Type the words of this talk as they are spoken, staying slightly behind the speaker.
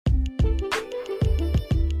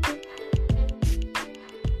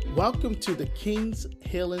Welcome to the King's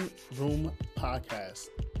Healing Room podcast,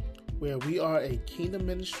 where we are a kingdom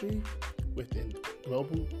ministry with a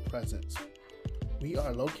global presence. We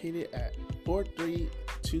are located at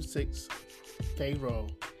 4326 Fay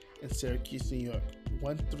Road in Syracuse, New York,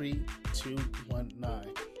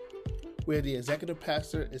 13219, where the executive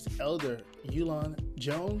pastor is Elder Yulon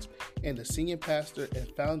Jones and the senior pastor and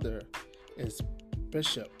founder is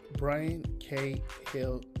Bishop Brian K.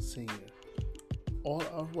 Hill Sr. All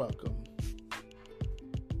are welcome.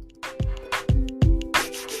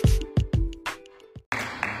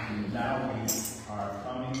 Now we are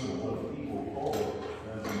coming to what people call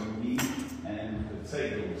the meat and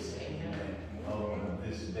potatoes of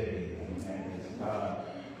this day. And it's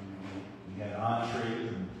we had entrees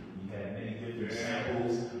and we had many different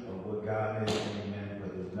samples of what God is, amen, but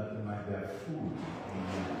there's nothing like that food,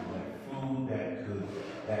 amen, like food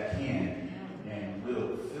that can and will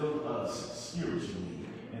fill us spiritually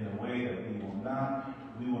in a way that we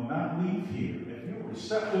will not leave here. If you're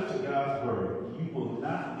receptive to God's word, you will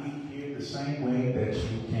not leave here the same way that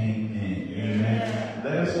you came in. Amen.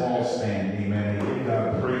 Let us all stand, amen, and give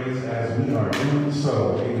God praise as we are doing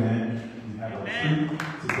so. Amen. We have a treat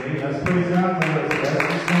today. Let's praise God.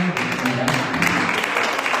 Let's stand.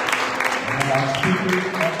 And our speakers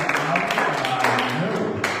up and out. I know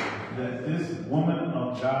that this woman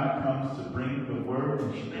of God comes to bring the word,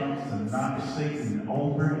 and she comes to knock Satan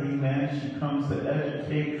over, amen. She comes to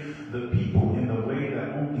educate the people in the way that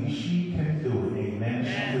only she can do it, amen.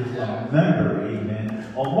 She is a member,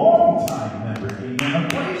 amen, a long-time member, amen, a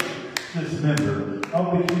gracious member of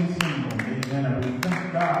the King's Kingdom, amen. And we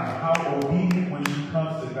thank God how obedient when she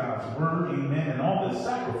comes to God's word, amen, and all the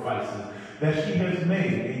sacrifices that she has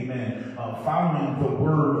made, amen, following the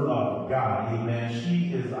word of God, amen.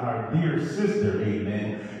 She is our dear sister,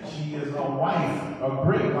 amen. She is a wife, a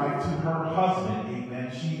great wife to her husband,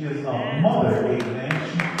 amen. She is a mother, amen.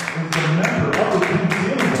 She is a member of the King's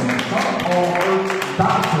Kingdom. Some call her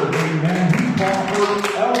doctor, amen. We call her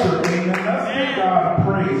elder, amen. Let's give God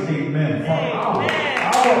praise, amen, for our own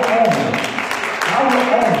elder,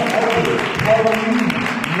 Carlene,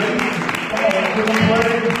 Lacey. Come on, give them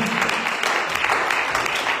praise.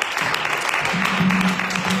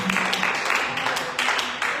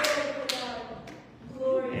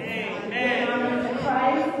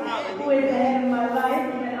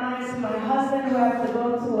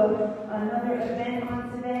 Another event on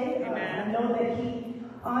today. I know that he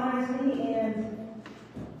honors me and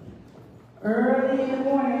early in the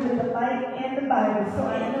morning with the light and the Bible, so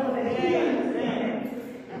I know that he understands.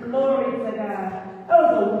 Glory to God. That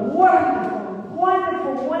was a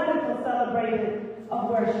wonderful celebration of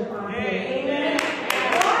worship on today. Amen.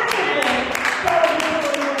 Wonderful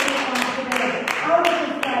celebration on today. I was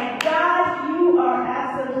just like, God, you are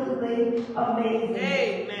absolutely amazing.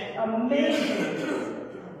 Amen. Amazing.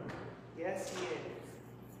 Yes, he is.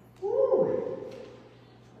 Woo.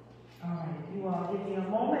 All right, you all give me a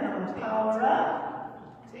moment. I'm going to power up.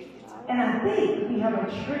 And I think we have a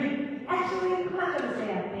treat. Actually, I'm not going to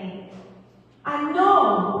say I think. I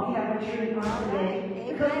know we have a treat on today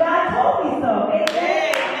because God told me so.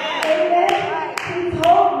 Amen. Amen. He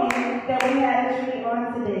told me that we had a treat on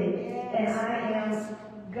today. And I am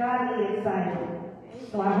godly excited.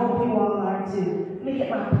 So I hope you all are too. Let me get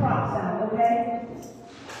my props out, okay?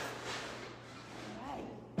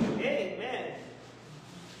 Amen.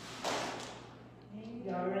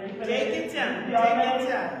 Y'all ready for Take this? your time. Y'all ready?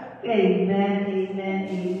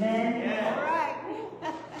 Amen. Yeah. All right.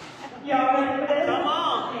 Y'all ready for this? Come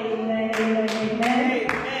on. Amen. Amen.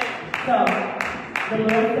 So, the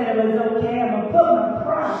Lord said it was okay. I'm going to put my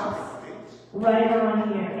props right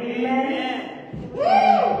on here. Amen.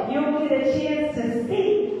 And you'll get a chance to see.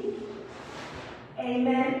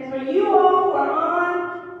 Amen. For you all who are on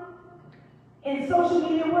in social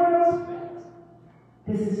media world,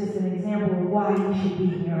 this is just an example of why you should be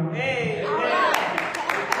here on. Amen.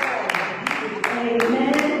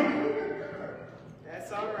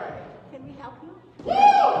 That's all right. Can we help you? Woo!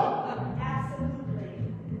 Absolutely.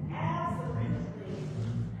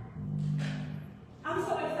 I'm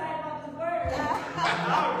so excited about the word.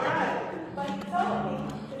 All right. But he told me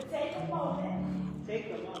to take a moment. Take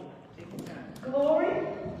a moment. Take your time. Glory.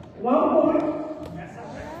 One more. That's all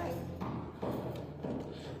right.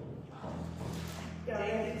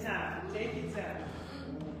 Take your time.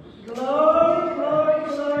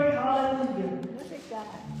 Glory. Hallelujah. Look at God.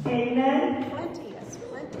 Amen. Plenteous.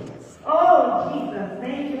 Oh, Jesus.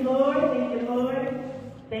 Thank you,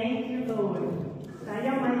 Lord. Now,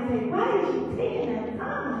 y'all might say, why is you taking that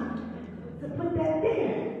time to put that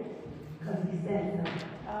there? Because he said so.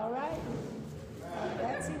 All right.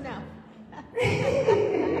 That's enough.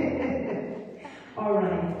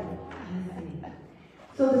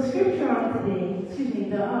 scripture on today,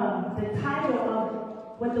 the title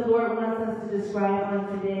of what the Lord wants us to describe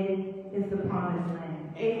on today is the promised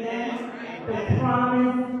land. Amen. The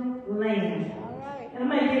promised land. And I'm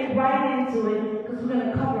going to get right into it because we're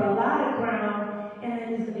going to cover a lot of ground, and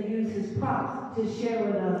then he's going to use his props to share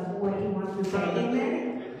with us what he wants to say.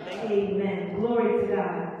 Amen. Amen. Glory to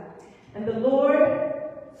God. And the Lord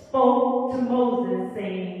spoke to Moses,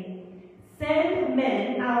 saying, "Send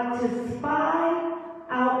men out to spy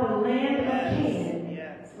out the land of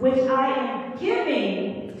Canaan, which I am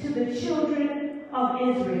giving to the children of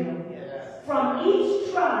Israel. From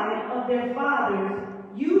each tribe of their fathers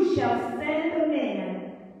you shall send a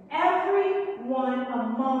man, every one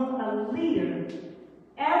among a leader,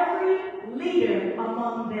 every leader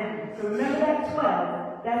among them." So remember that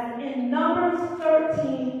 12. That's in Numbers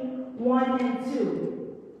 13, 1 and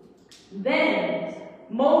 2. Then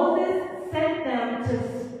Moses sent them to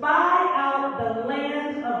spy out the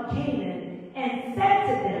land of Canaan and said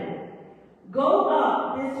to them, "Go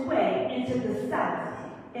up this way into the south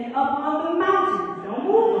and up on the mountains." Don't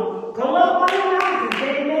move them. Go up on the mountains,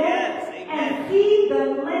 amen? And see the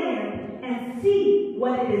land and see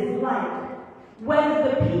what it is like. Whether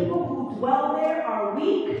the people who dwell there are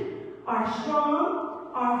weak, are strong,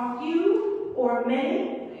 are few, or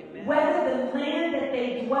many. Whether the land that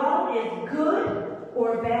they dwell is good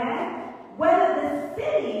or bad. Whether the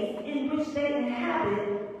cities in which they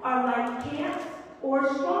inhabit are like camps or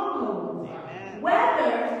strongholds.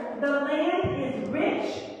 Whether the land is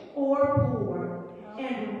rich or poor,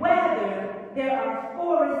 and whether there are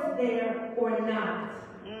forests there or not.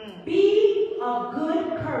 Be of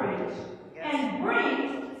good courage and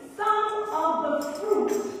bring some of the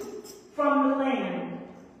fruit from the land.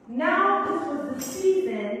 Now this was the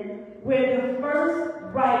season where the first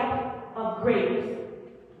ripe of grapes.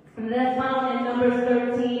 And that's found in Numbers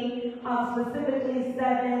 13, specifically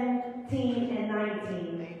 17 and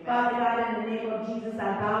 19. Father God, in the name of Jesus,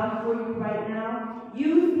 I bow before you right now.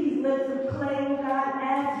 Use these lips of clay, oh God,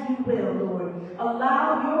 as you will, Lord. Allow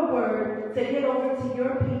your word to get over to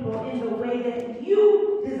your people in the way that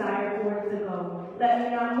you desire for it to go. Let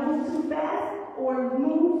me not move too fast or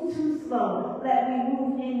move too slow. Let me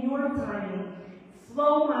move in your timing.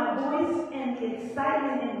 Slow my voice and the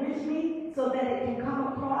excitement enrich me so that it can come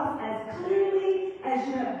across as clearly as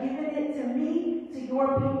you have given it to me, to your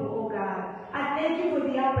people, oh God. I thank you for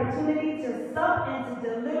the opportunity to sup and to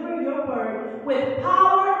deliver your word with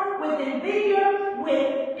power, with vigor,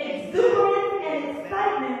 with exuberance and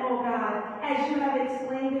excitement, oh God, as you have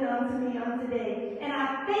explained it unto me on today. And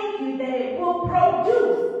I thank you that it will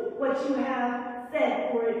produce what you have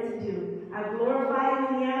said for it to do. I glorify you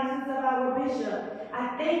in the absence of our bishop.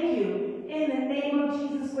 I thank you in the name of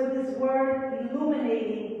Jesus for this word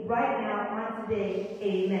illuminating right now on today.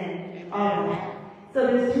 Amen. Amen. So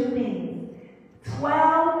there's two things.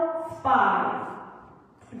 12 spies.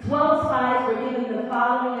 12 spies were given the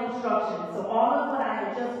following instructions. So all of what I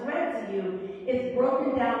have just read to you is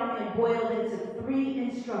broken down and boiled into 3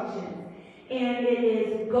 instructions. And it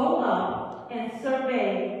is go up and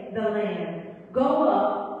survey the land. Go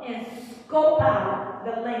up and scope out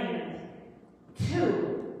the land.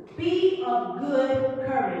 2, be of good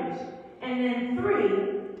courage. And then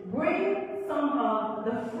 3, bring some of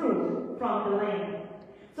the fruit from the land.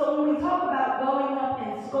 So when we talk about going up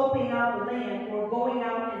and scoping out the land or going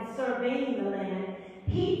out and surveying the land,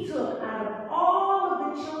 he took out of all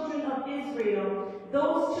of the children of Israel,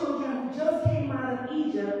 those children who just came out of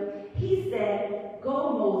Egypt, he said,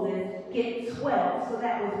 "Go, Moses, get 12. So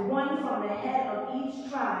that was 1 from the head of each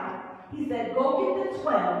tribe. He said, "Go get the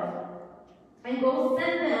 12 and go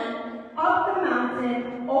send them up the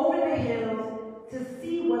mountain, over the hills, to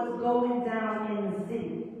see what's going down in the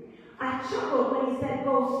city." I chuckled when he said,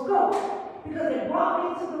 "Go scope," because it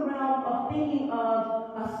brought me to the realm of thinking of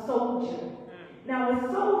a soldier. Now,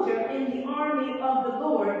 a soldier in the army of the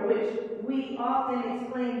Lord, which we often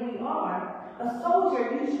explain we are, a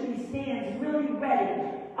soldier usually stands really ready.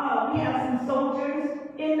 We have some soldiers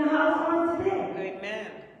in the house on today. Amen.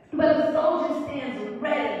 But a soldier stands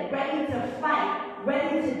ready to fight,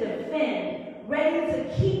 ready to defend, ready to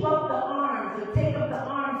keep up the arms, to take up the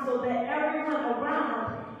arms so that everyone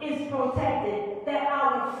around is protected, that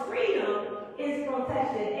our freedom is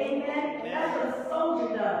protected. Amen? That's what a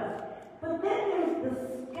soldier does. But then there's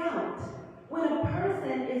the scout. When a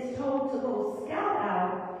person is told to go scout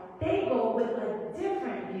out, they go with a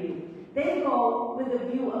different view. They go with a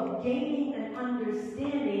view of gaining an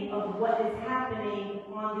understanding of what is happening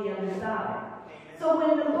on the other side. So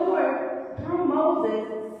when the Lord, through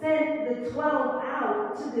Moses, sent the 12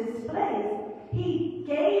 out to this place, he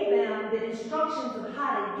gave them the instructions of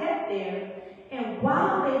how to get there. And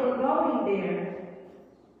while they were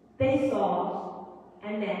they saw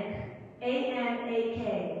Anak,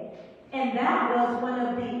 A-N-A-K. And that was one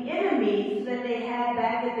of the enemies that they had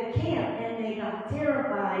back at the camp, and they got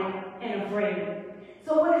terrified and afraid.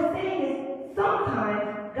 So what it's saying is,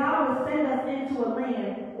 sometimes God will send us into a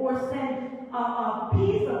land or send a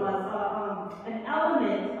piece of us, an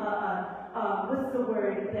element, what's the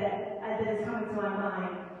word that is coming to my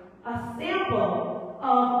mind? A sample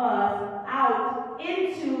of us out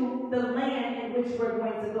into the land in which we're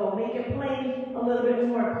going to go. Make it play a little bit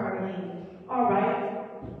more, Carlene. All right.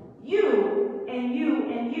 You and you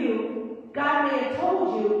and you, God may have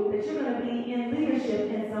told you that you're going to be in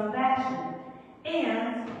leadership in some fashion.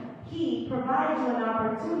 And He provides you an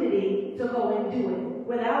opportunity to go and do it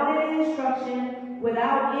without any instruction,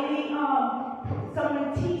 without any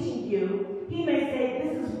someone teaching you. He may say,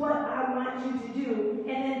 this is what I want you to do,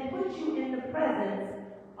 and then put you in the presence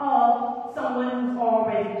of someone who's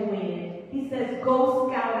already doing it. He says, go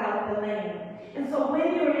scout out the land. And so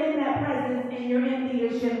when you're in that presence and you're in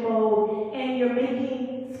leadership mode and you're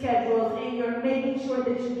making schedules and you're making sure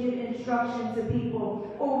that you give instruction to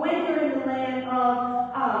people, or when you're in the land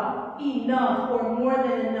of enough or more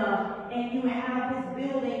than enough, and you have this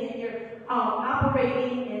building and you're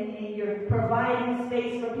operating and you're providing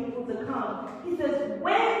space for people to come, He says,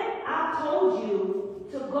 when I told you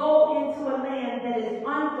to go into a land that is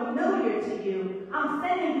unfamiliar to you, I'm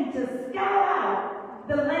sending you to scout out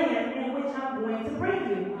the land in which I'm going to bring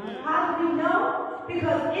you. How do we know?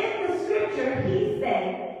 Because in the scripture, He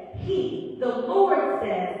said, the Lord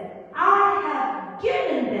said, I have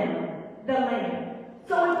given them the land.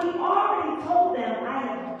 So if He already told them, I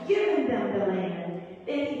have given them the land,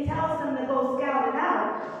 then He tells them to go scout it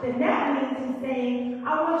out, then that means He's saying,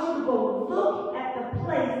 I want you to go look at the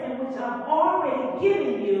place in which I've already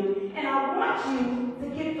given you, and I want you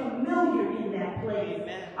to get familiar in that place.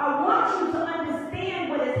 Amen. I want you to understand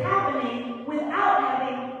what is happening without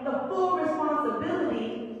having the full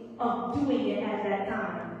responsibility of doing it at that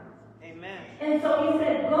time. Amen. And so He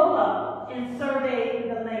said, go up and survey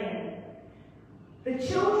the land. The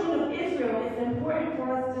children of Israel, it's important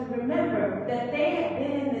for us to remember that they had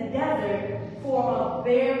been in the desert for a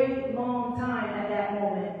very long time at that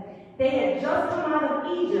moment. They had just come out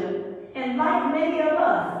of Egypt, and like many of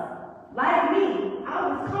us, like me, I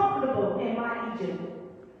was comfortable in my Egypt.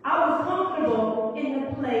 I was comfortable in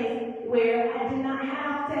the place where I did not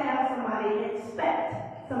have to have somebody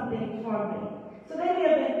expect something from me. So they may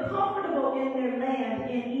have been comfortable in their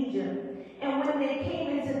land in Egypt. And when they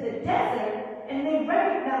came into the desert, and they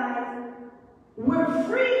recognized we're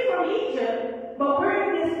free from Egypt, but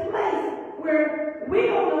we're in this place where we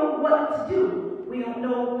don't know what to do. We don't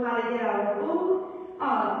know how to get our food.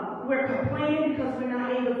 We're complaining because we're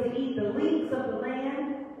not able to eat the leeks of the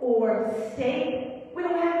land or steak. We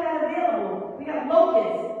don't have that available. We got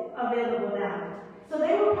locusts available now. So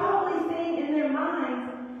they were probably saying in their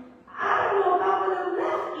minds, I don't know if I would have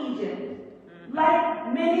left Egypt.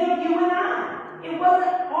 Like many of you and I. It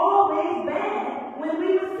wasn't always bad when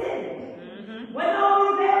we were sinning. Wasn't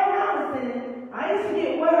always bad when I was sinning. I used to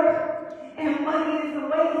get work and money in some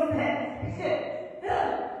ways that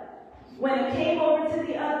when it came over to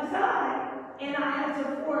the other side and I had to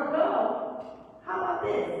forego, how about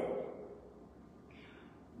this?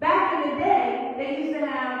 Back in the day, they used to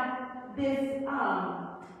have this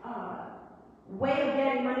way of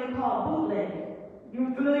getting money called bootleg.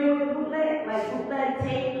 You familiar with bootleg? Like bootleg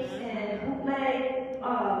tapes and bootleg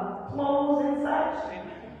clothes and such?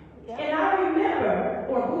 Yeah. And I remember,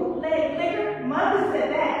 or bootleg liquor, Mother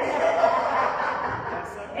said that.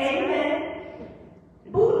 Amen.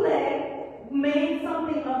 Bootleg made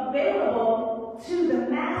something available to the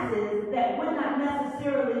masses that would not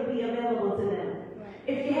necessarily be available to them.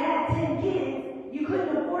 If you had 10 kids, you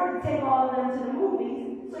couldn't afford to take all of them to the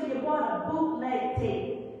movies, so you bought a bootleg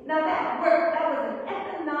tape. Now that worked, that was an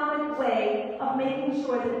economic way of making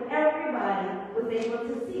sure that everybody was able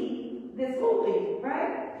to see this movie,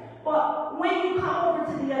 right? But when you come over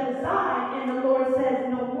to the other side and the Lord says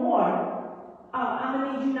no more, I'm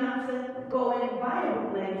going to need you not to go in and buy a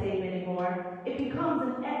bootleg tape anymore, it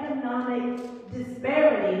becomes an economic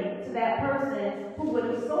disparity to that person who would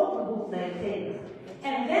have sold the bootleg tapes.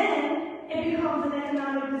 And then it becomes an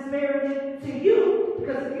economic disparity to you,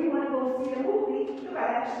 because if you want to go see a movie, you got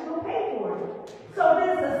to actually go pay for it. So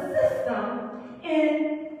there's a system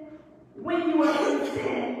in when you are in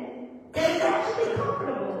sin that is actually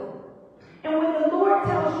comfortable. And when the Lord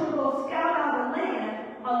tells you to go scout out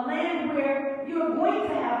a land where you're going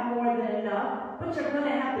to have more than enough, but you're going to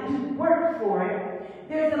have to do work for it.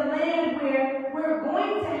 There's a land where we're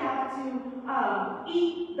going to have to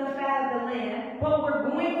eat the fat of the land, but we're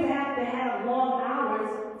going to have long hours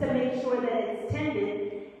to make sure that it's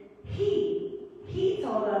tended, he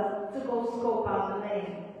told us to go scope out the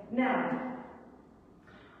land. Now,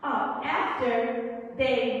 after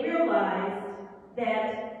they realized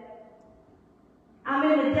that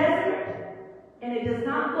I'm in the desert and it does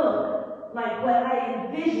not look like what I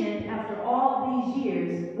envisioned after all these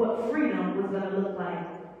years, what freedom was going to look like.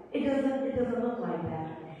 It doesn't look like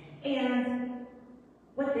that. And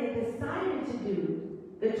what they decided to do,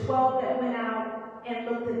 the 12 that went out and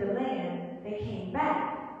looked at the land, they came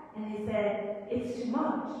back and they said, it's too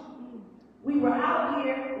much. We were out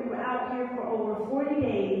here for over 40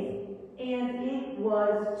 days, and it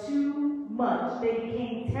was too much. They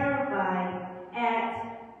became terrified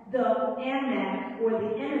at the Anak, or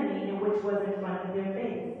the enemy, which was in front of their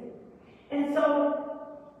face. And so,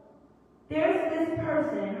 there's this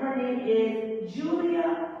person, her name is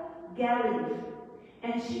Julia Galif,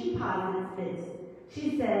 and she posits this.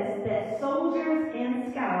 She says that soldiers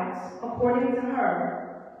and scouts, according to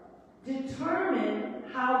her, determine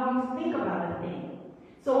how you think about a thing.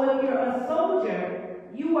 So if you're a soldier,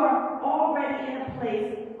 you are already in a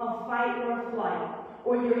place of fight or flight,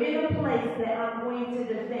 or you're in a place that I'm going to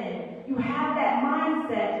defend. You have that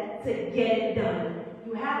mindset to get it done.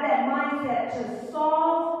 You have that mindset to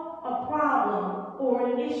solve a problem or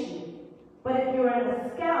an issue. But if you're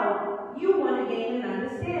a scout, you want to gain an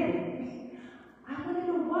understanding. I want to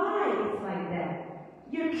know why it's like that.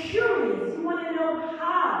 You're curious. You want to know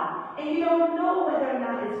how. And you don't know whether or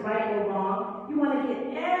not it's right or wrong. You want to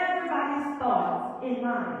get everybody's thoughts in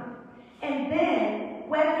mind. And then,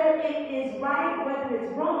 whether it is right, whether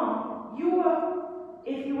it's wrong,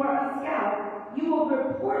 if you are a scout, you will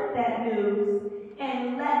report that news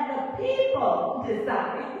and let the people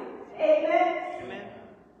decide. Amen? Amen.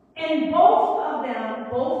 And both of them,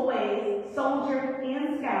 both ways, soldier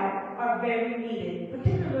and scout, are very needed,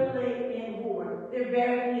 particularly in war. They're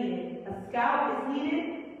very needed. A scout is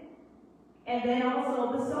needed, and then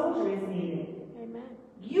also the soldier is needed. Amen.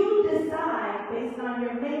 You decide, based on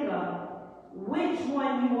your makeup, which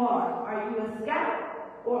one you are. Are you a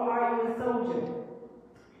scout or are you a soldier?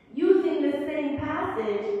 Using the same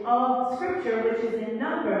passage of Scripture, which is in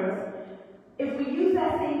Numbers, if we use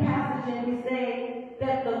that same passage and we say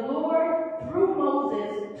that the Lord, through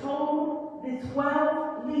Moses, told the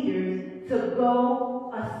 12 leaders to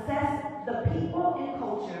go assess the people and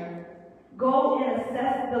culture, go and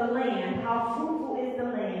assess the land, how fruitful is the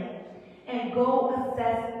land, and go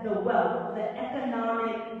assess the wealth, the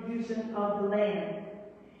economic vision of the land.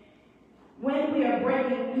 When we are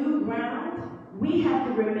breaking new ground, we have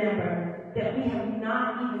to remember that we have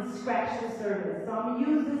not even scratched the surface. So I'm going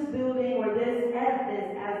to use this building or this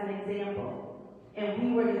edifice as an example. And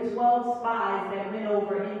we were the 12 spies that went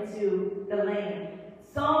over into the land.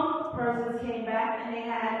 Some persons came back and they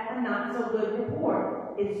had a not so good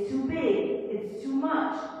report. It's too big. It's too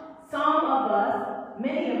much. Some of us,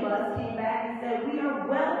 many of us, came back and said, we are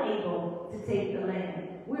well able to take the land.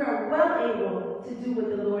 We are well able to do what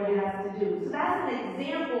the Lord has to do. So that's an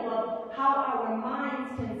example of how our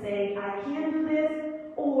minds can say, I can do this,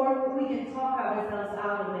 or we can talk ourselves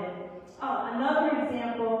out of it. Another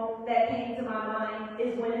example that came to my mind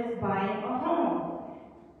is when it's buying a home.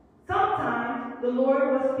 Sometimes the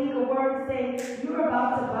Lord will speak a word and say, you're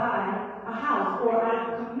about to buy a house, or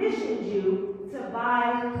I commissioned you to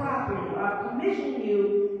buy property, or I commissioned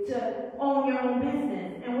you to own your own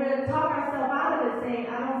business. And we're to talk ourselves out of it saying,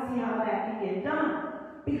 I don't see how that can get done,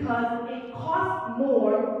 because it costs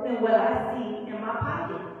more than what I see in my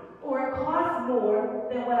pocket, or it costs more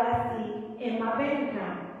than what I see in my bank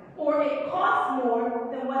account, or it costs more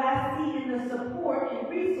than what I see in the support and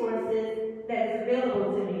resources that is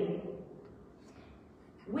available to me.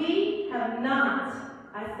 We have not,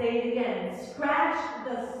 I say it again, scratched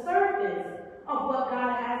the surface of what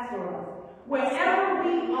God has for us. Wherever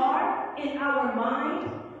we are in our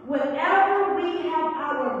mind, whenever we have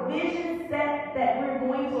our vision set that we're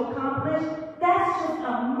going to accomplish, that's just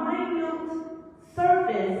a minute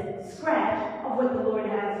surface scratch of what the Lord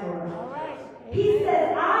has for us. All right. He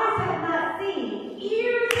says, eyes have not seen,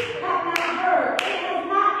 ears have not heard, it has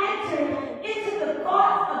not entered into the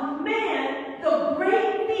thoughts of man the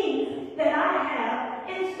great things that I have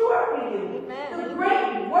in store for you. Amen. The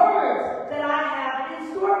great words that I have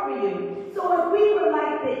in store for you. So if we were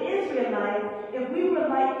like the Israelites, if we were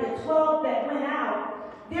like the 12 that went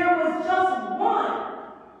out, there was just one.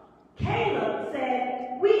 Caleb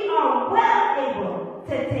said, we are well able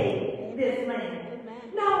to take this land. Amen.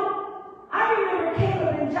 Now, I remember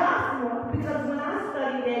Caleb and Joshua because when I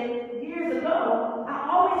studied it years ago, I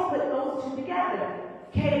always put those two together,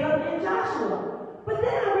 Caleb and Joshua. But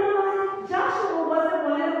then I realized Joshua wasn't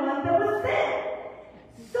one of the ones that was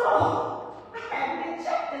sent. So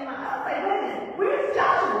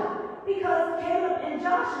Because Caleb and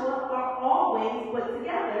Joshua are always put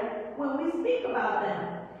together when we speak about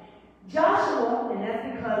them. Joshua, and that's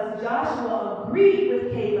because Joshua agreed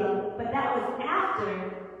with Caleb, but that was after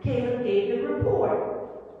Caleb gave the report.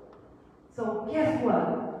 So guess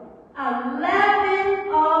what? 11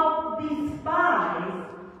 of the spies,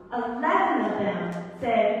 11 of them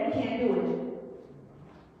said, we can't do it.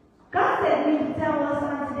 God said we need to tell us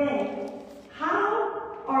on today, how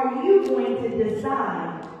are you going to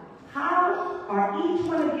decide? How are each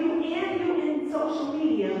one of you and you in social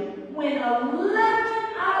media when 11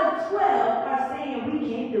 out of 12 are saying we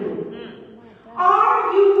can't do it?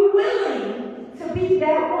 Are you willing to be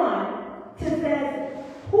that one to say,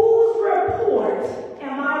 whose report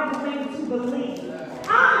am I going to believe?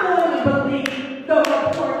 I'm going to believe the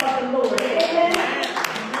report of the Lord. Amen?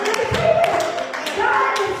 Let me tell you this.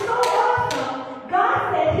 God is so awesome. God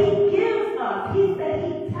said he gives us. He said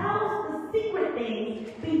he tells the secret things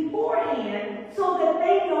beforehand so that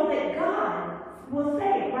they know that God will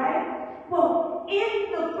say it, right? Well,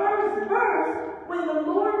 in the first verse, when the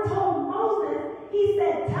Lord told Moses, he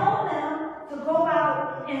said, tell them to go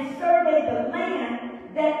out and survey the land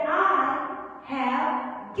that I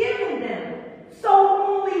have given them. So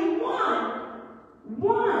only one.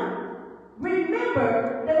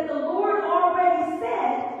 Remember that the Lord already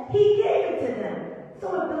said he gave it to them. So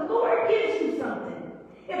if the Lord gives you something,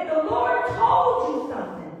 if the Lord told you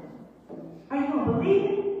something, are you going to believe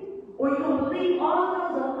it? Or are you going to believe all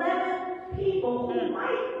those 11 people who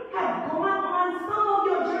might have gone on some of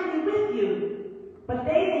your journey with you, but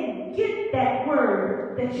they didn't get that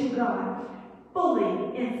word that you got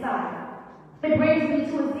fully inside? It brings me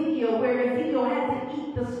to Ezekiel, where Ezekiel had to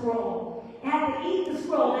eat the scroll. He had to eat the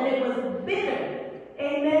scroll, and it was bitter.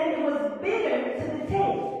 Amen? It was bitter to the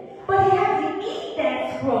taste. But he had to eat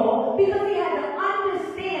that scroll because he had to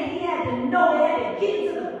understand, he had to know, he had to get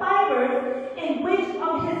into the fibers in which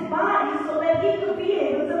of his body so that he could be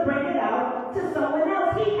able to bring it out to someone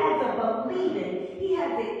else. He had to believe it. He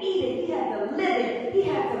had to eat it. He had to live it. He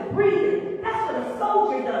had to breathe it. That's what a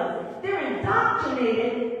soldier does. They're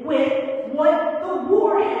indoctrinated with what the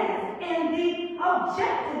war has. And the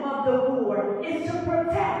objective of the war is to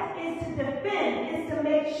protect, is to defend, is to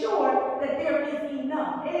make sure that there is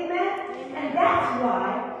enough. Amen? And that's why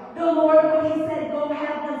the Lord, when he said, go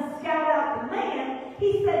have them scout out the land,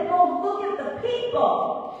 he said, go look at the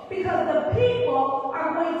people. Because the people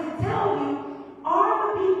are going to tell you, are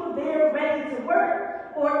the people there ready to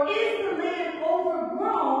work? Or is the land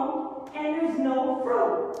overgrown and there's no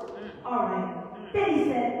fruit? All right. Then he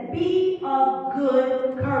said, be of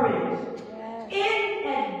good courage. In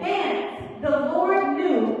advance, the Lord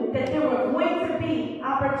knew that there were going to be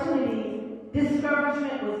opportunities.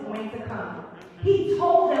 Discouragement was going to come. He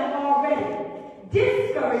told them already,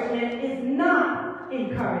 discouragement is not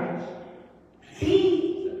encouraged. Be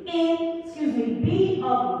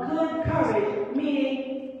of good courage,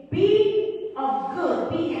 meaning be of good,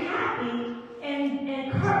 be happy, and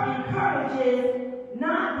encourages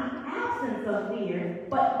not the absence of fear,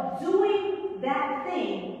 but doing that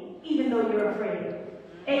thing even though you're afraid.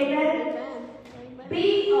 Amen?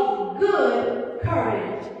 Be of good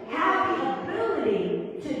courage. Have the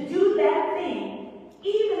ability to do that thing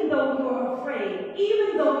even though you're afraid,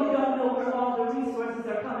 even though you don't know where all the resources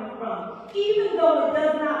are coming from, even though it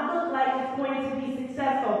does not look like it's going to be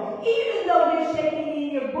successful, even though you're shaking in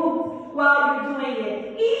your boots while you're doing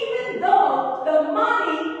it, even though the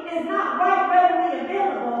money is not readily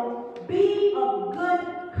available, be of good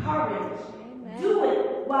courage. Do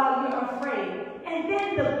it while you're afraid. And then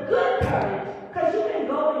the good courage, because you can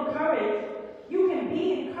go encouraged, you can be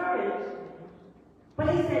encouraged, but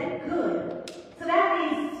he said good. So that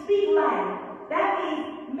means speak life. That means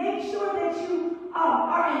make sure that you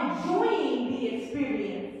are enjoying the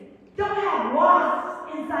experience. Don't have wasps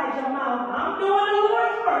inside your mouth. I'm doing the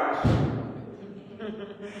Lord's work.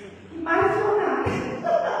 You might as well not.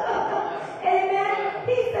 Amen.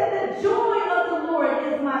 He said the joy of the Lord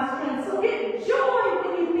is my strength. So get joy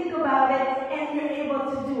when you think about it and you're able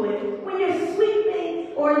to do it. When you're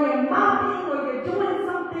sweeping or you're mopping or you're doing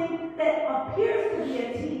something that appears to be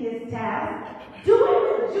a tedious task, do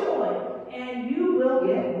it with joy and you will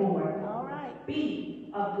get more. All right. Be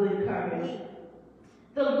of good courage.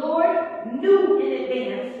 The Lord knew in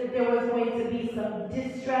advance that there was going to be some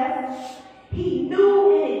distress. He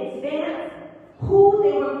knew in advance who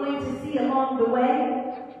they were going to see along the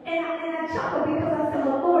way. And I chuckled because I said,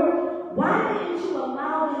 well, Lord, why didn't you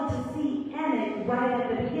allow them to see Enoch right at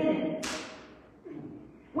the beginning?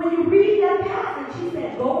 When you read that passage, he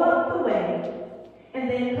said, go up the way, and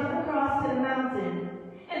then come across to the mountain,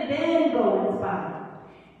 and then go and spy.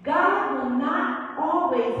 God will not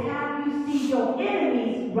always have you see your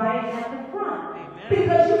enemies right at the front.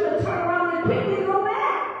 Because you can turn around and quickly go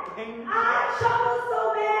back. I chuckled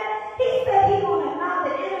so bad. He said he's going to allow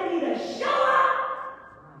the enemy to show up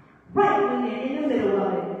right when they're in the middle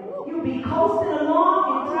of it. You'll be coasting along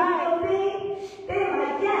and doing your thing. They're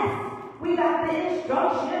like, yes, we got the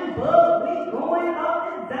instruction book. We're going up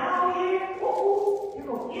and down here. Ooh, you're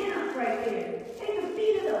going to get us right there. They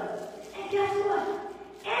defeated us. And guess what?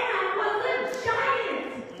 Anna was a giant.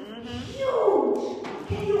 Huge.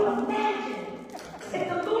 Can you imagine? If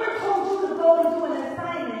the Lord told you to go and do an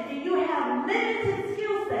assignment and you have limited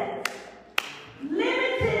skill sets,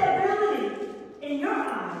 limited ability in your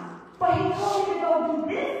eyes, but he told you to go do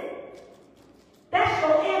this, that's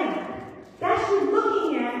your Anak. That's you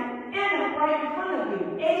looking at Anak right in front of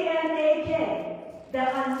you. A-N-A-K. The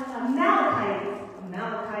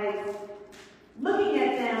Amalekites, looking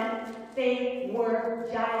at them, they were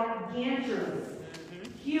gigantic,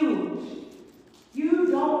 huge. You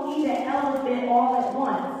don't eat an elephant all at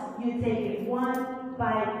once. You take it one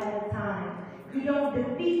bite at a time. You don't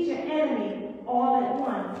defeat your enemy all at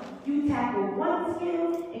once. You tackle one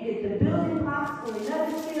skill and get the building blocks for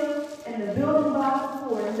another skill and the building blocks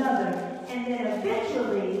for another. And then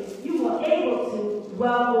eventually you were able to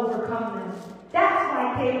well overcome them. That's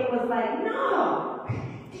why Caleb was like, no.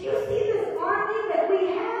 Do you see this army that we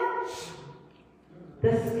have?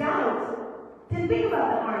 The scouts didn't think about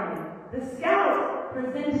the army. The scouts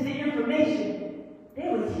presented the information. They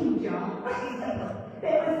was huge, y'all.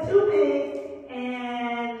 They was too big,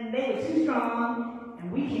 and they were too strong,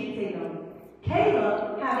 and we can't take them.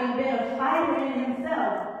 Caleb, having been a fighter in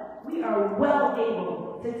himself, we are well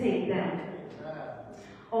able to take them.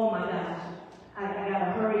 Oh my gosh. I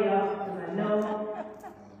gotta hurry up, because I know.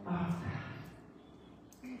 Oh.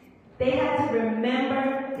 They had to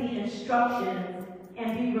remember the instructions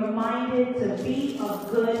and be reminded to be of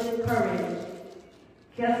good courage.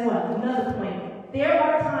 Guess what? Another point. There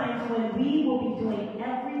are times when we will be doing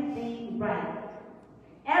everything right.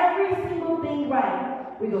 Every single thing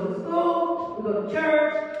right. We go to school, we go to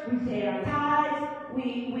church, we pay our tithes,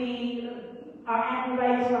 we are acting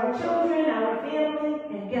right to our children, our family,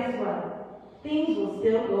 and guess what? Things will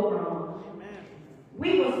still go wrong.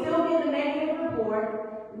 We will still get a negative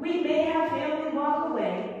report. We may have family walk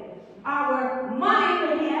away. Our money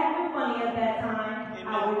may be acting funny at that time. Amen.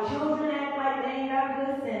 Our children act like they ain't got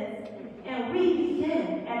good sense. And we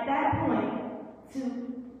begin at that point to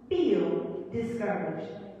feel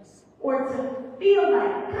discouraged. Or to feel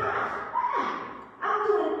like, gosh, I'm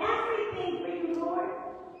doing everything for you, Lord.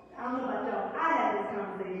 I don't know about y'all. I had this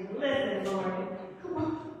conversation. Listen, Lord.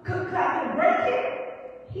 Could I get a break here?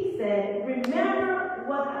 He said, remember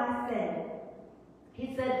what I said.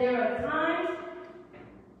 He said, there are times.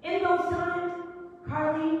 In those times,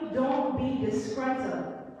 Carlene, don't be disgruntled.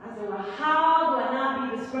 I said, well, how do I not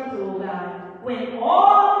be disgruntled, God, when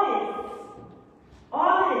all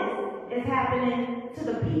this is happening to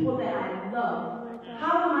the people that I love?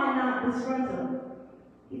 How am I not disgruntled?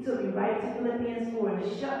 He took me right to Philippians 4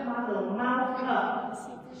 and shut my little mouth up.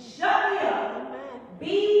 Shut me up.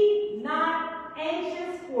 Be not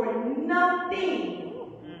anxious for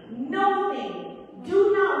nothing. Nothing.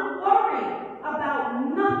 Do not worry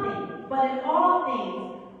about nothing, but in all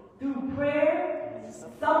things, through prayer,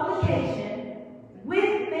 supplication,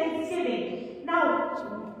 with thanksgiving. Now,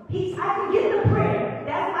 I can get the prayer.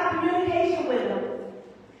 That's my communication with him.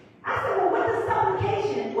 I said, well, what is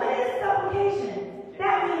supplication? What is supplication?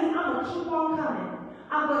 That means I'm going to keep on coming.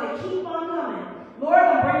 I'm going to keep on coming. Lord,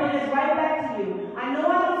 I'm bringing this right back to you. I know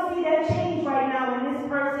I don't see that change right now in this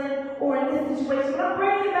person or in this situation, but I'm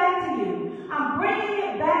bringing it back to you. I'm bringing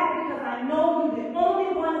it back because I know you're the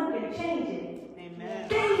only one who can change it. Amen.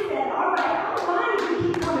 Then he said, all right, I don't mind if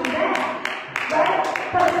you keep coming back, right?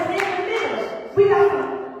 But it's in the middle. We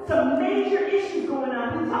got some major issues going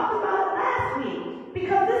on. We talked about it last week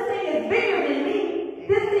because this thing is bigger than me.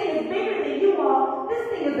 This thing is bigger than you all. This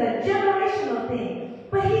thing is a generational thing.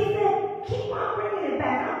 But he said, keep on bringing it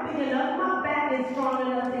back. I'm big enough. My back is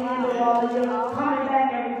strong enough to handle all of you coming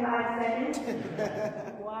back every 5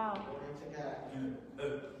 seconds. Wow.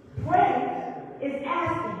 Prayer is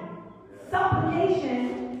asking.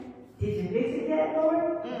 Supplication. Did you fix it yet,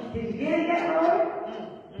 Lord? Did you get it yet, Lord?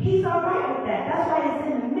 He's all right with that. That's why it's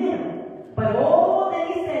in the middle. But then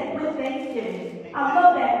he said with thanksgiving. I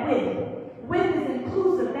love that with. With is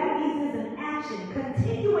inclusive. That means it's an action.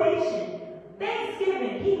 Continuation.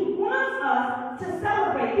 Thanksgiving. He wants us to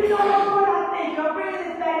celebrate. You know what, Lord? I thank you. I'm bringing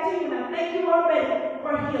this back to you, and I thank you already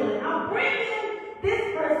for healing. I'm bringing this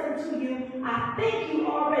person to you. I thank you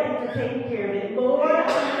already for taking care of it. Lord, I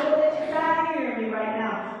know that you're not hearing me right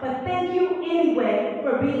now, but thank you anyway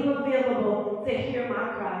for being available able to hear my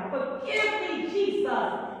cry. Forgive me, Jesus.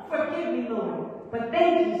 Forgive me, Lord. But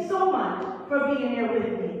thank you so much for being there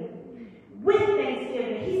with me. With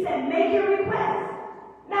thanksgiving, he said, make your request.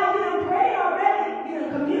 Now, you done prayed already. You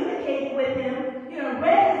done communicated with him. You done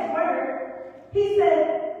read his word. He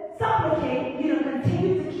said, supplicate. You done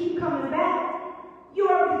continue to keep coming back. You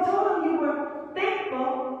already told him you were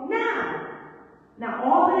thankful. Now,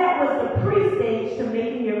 all of that was the pre-stage to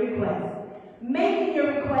making your request. Making your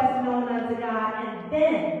request known unto God, and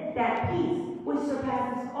then that peace which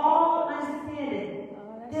surpasses all understanding.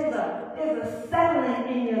 There's a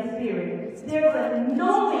settling in your spirit. There's a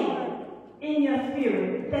knowing in your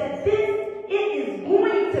spirit that it is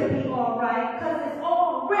going to be all right because it's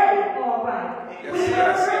already all right. We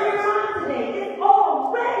heard earlier on today, it's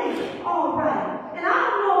already all right. And I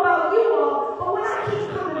don't know about you all, but when I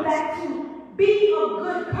keep coming back to be of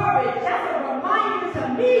good courage, that's a reminder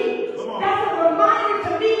to me. That's a reminder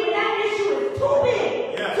to me when that issue is too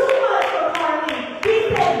big, too much for Carlene. He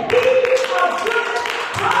said, be of good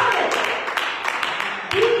courage.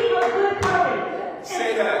 Be of good courage.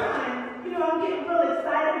 Say that. Sometimes, I'm getting real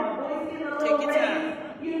excited. My voice getting a little raised.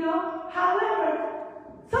 However,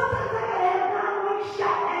 sometimes I gotta have God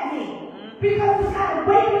shout at me because He's gotta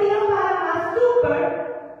wake me up out of my stupor,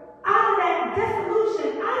 out of that dissolution,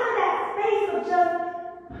 out of that space of just.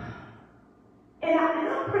 And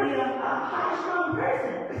I'm pretty high strung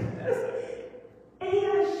person. And He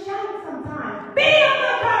gotta shout sometimes. Be of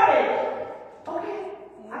good courage. Okay,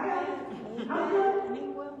 I got it. I'm good.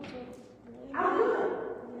 I'm good.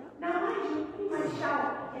 Now, mind you, He might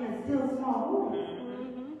shout in a still small voice,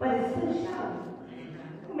 but it's still shouting.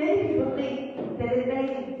 Many people think that if they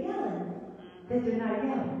ain't yelling, that they're not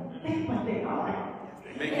yelling, but they are.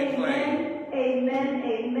 Make it plain. Amen,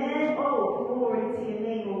 amen. Oh, glory to your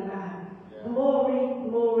name, oh God. Glory,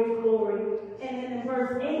 glory, glory. And then in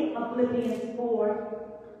verse 8 of Philippians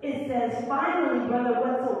 4, it says, finally, brother,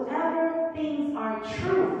 whatsoever things are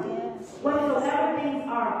true, whatsoever things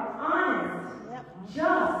are honest,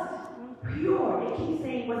 just, pure. It keeps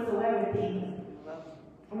saying whatsoever things.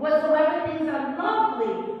 Whatsoever things are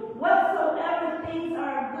lovely, whatsoever things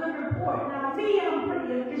are of good report. Now, me, I'm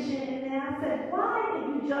pretty efficient, and then I said, why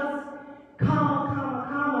did you just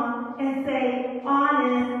comma, and say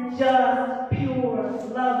honest, just, pure,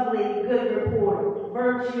 lovely, good report,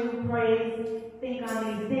 virtue, praise, think on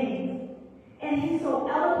these things. And he so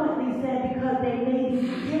eloquently said because they may be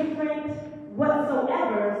different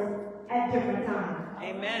whatsoever at different times.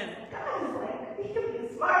 Amen. God is like, he can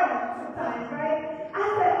be smart sometimes, right?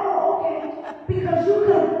 I said, oh, okay, because you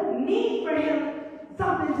could need for him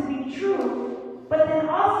something to be true, but then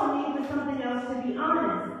also need for something else to be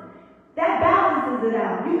honest. That balances it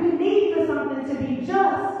out. You can need for something to be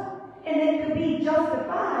just, and it could be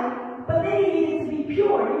justified, but then you need it to be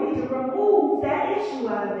pure. You need to remove that issue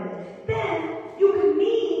out of it. Then you could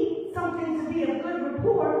need something to be a good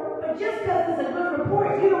report, but just because it's a good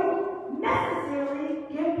report, you don't necessarily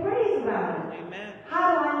give praise about it. Amen.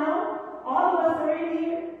 How do I know? All of us are in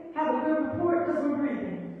here have a good report because we're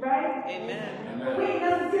breathing, right? Amen. But we ain't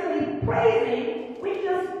necessarily praising, we're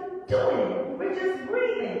just doing it. We're just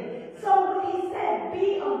breathing. So when he said,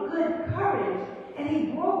 be of good courage, and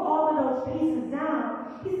he broke all of those pieces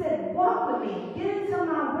down, he said, walk with me, get into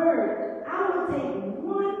my word. I will take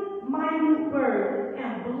one minute word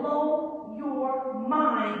and blow your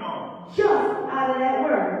mind just out of that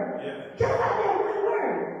word. Yeah. Just out of that one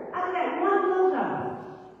word, out of that one little dot.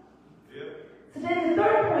 Yeah. So then the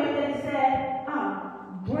third point that he said,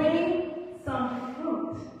 bring some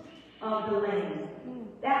fruit of the land.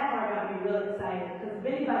 That part got me real excited because if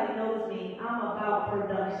anybody knows me, I'm about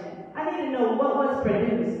production. I need to know what was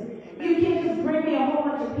produced. You can't just bring me a whole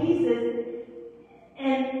bunch of pieces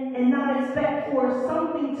and not expect for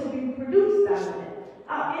something to be produced out of it.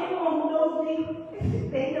 Anyone who knows me,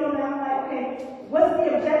 they know that I'm like, okay, what's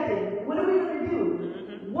the objective? What are we going to do?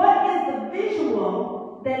 What is the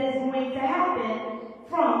visual that is going to happen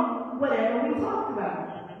from whatever we talked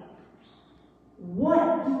about?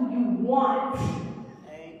 What do you want?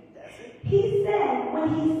 He said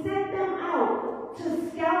when he sent them out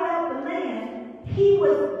to scout out the land, he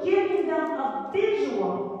was giving them a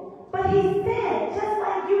visual. But he said, just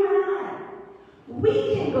like you and I,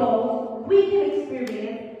 we can go, we can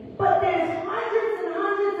experience, but there's hundreds and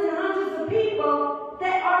hundreds and hundreds of people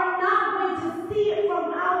that are not going to see it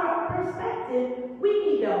from our perspective. We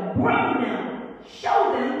need to bring them,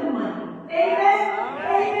 show them the money. Amen?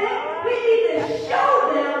 Amen? We need to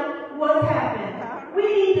show them what's happened. We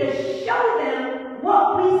need to show them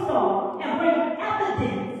what we saw and bring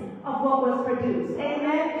evidence of what was produced.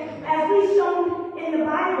 Amen? As we shown in the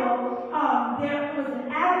Bible, there was an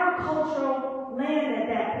agricultural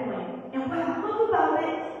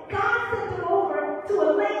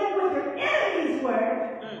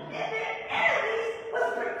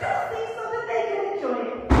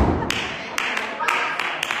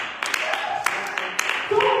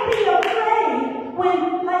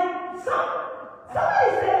somebody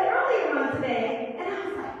said it earlier on today, and I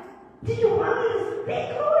was like, did you want me to speak,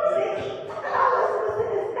 Lord? They keep talking about listening to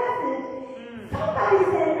this message. Somebody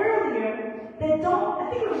said earlier that don't, I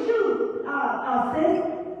think it was you, sis,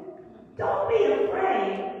 don't be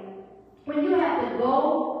afraid when you have to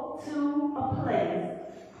go to a place.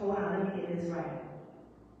 Hold on, let me get this right.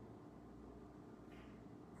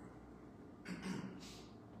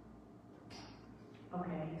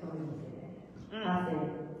 Okay, he told me to say that. I said,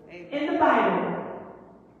 in the Bible,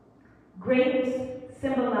 grapes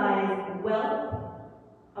symbolize wealth,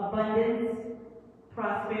 abundance,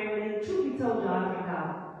 prosperity. Truth be told, y'all, I forgot.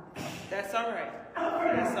 That's all right. I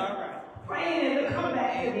forgot. That's all right. Praying and to come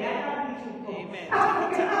back to me. I gotta be truthful. Amen. I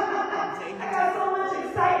got so much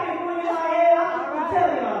excitement going in my head. I'm gonna tell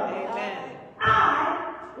y'all. Amen. I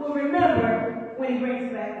will remember when he brings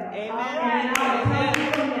it back up. Amen. And I'll tell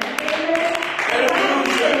you from there. Amen.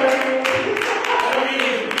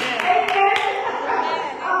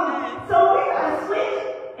 So we're going to switch,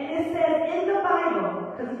 and it says in the Bible,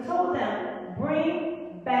 because he told them,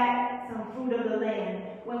 bring back some fruit of the land.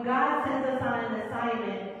 When God sends us on an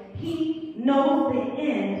assignment, he knows the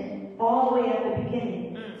end all the way at the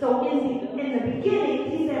beginning. So in the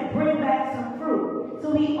beginning, he said, bring back some fruit.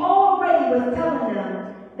 So he already was telling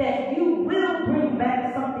them that you will bring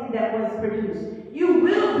back something that was produced. You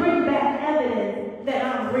will bring back evidence that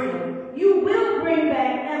I'm real. You will bring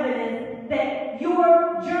back evidence that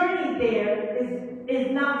your journey there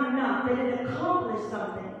is not enough, that it accomplished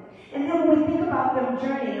something. And then when we think about them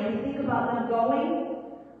journeying and we think about them going,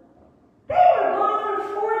 they were gone for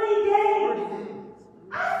 40 days.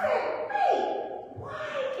 I said, wait, why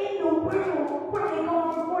in the world were they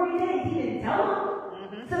gone for 40 days? He didn't tell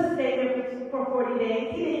them to stay there for 40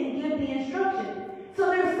 days. He didn't give the instruction. So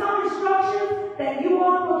there's some instructions that you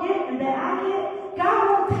all will get and that I get. God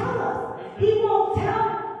won't tell us. He won't tell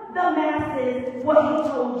the masses what he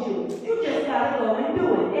told you. You just got to go and do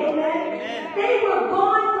it. Amen? They were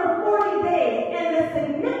gone for 40 days. And the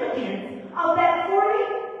significance of that 40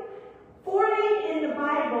 in the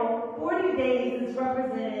Bible, 40 days is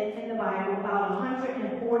represented in the Bible about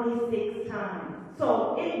 146 times.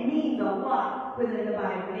 So it means a lot within the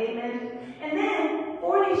Bible. Amen? And then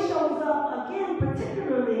 40 shows up again,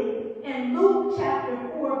 particularly in Luke chapter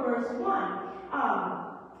 4, verse 1.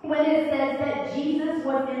 When it says that Jesus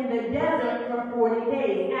was in the desert for 40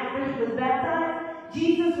 days. After he was baptized,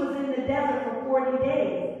 Jesus was in the desert for 40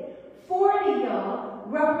 days. 40, y'all,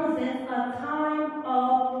 represents a time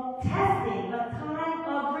of testing, a time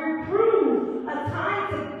of reproof, a time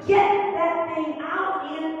to get that thing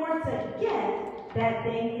out in or to get that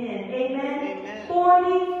thing in. Amen?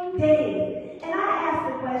 40 days. And I asked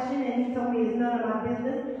the question, and he told me it's none of my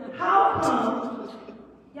business. How come?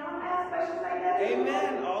 Y'all ask questions like that?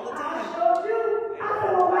 Amen. All the time. I showed you. I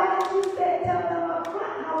said, well, why didn't you tell them up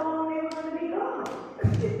front how long they were going to be gone?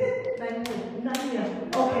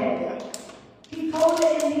 Okay. He told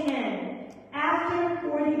it in the end. After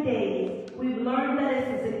 40 days, we've learned that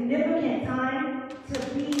it's a significant time to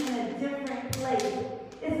be in a different place.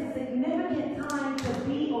 It's a significant time to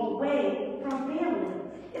be away from family.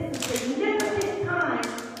 It's a significant time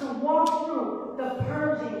to walk through the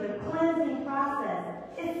purging, the cleansing process.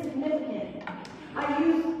 It's significant. I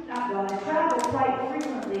travel quite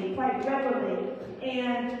frequently, quite regularly,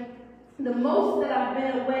 and the most that I've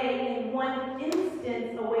been away in one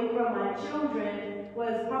instance away from my children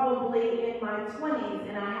was probably in my 20s,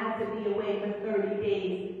 and I had to be away for 30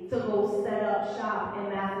 days to go set up shop in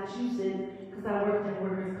Massachusetts because I worked in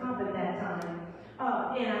workers' comp at that time.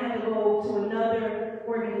 And I had to go to another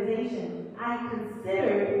organization. I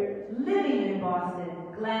considered living in Boston.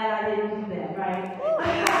 Glad I didn't do that, right?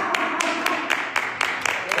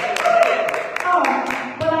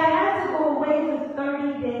 But I had to go away for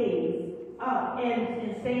 30 days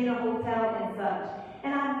and stay in a hotel and such.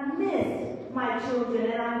 And I missed my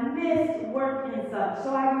children and I missed work and such. So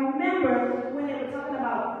I remember when they were talking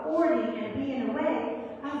about 40 and being away,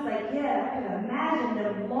 I was like, yeah, I could imagine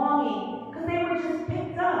them longing because they were just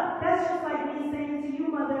picked up. That's just like me saying to you,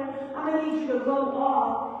 Mother, I'm going to need you to go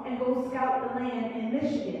off and go scout the land in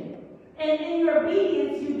Michigan. And in your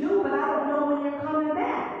obedience, you do, but I don't know when you're coming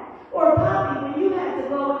back. Or Poppy, when you had to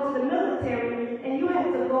go into the military and you had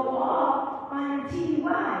to go off on your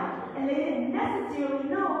TDY, and they didn't necessarily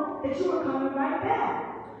know that you were coming right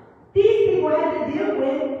back. These people had to deal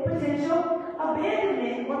with potential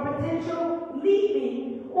abandonment or potential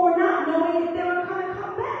leaving or not knowing if they were going to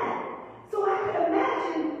come back. So I could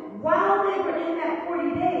imagine while they were in that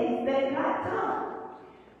 40 days that it got tough.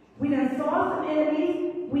 We done saw some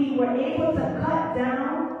enemies. We were able to cut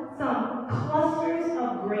down some clusters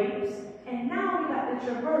of grapes. And now we got to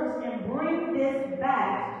to traverse and bring this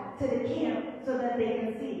back to the camp so that they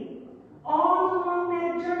can see. All along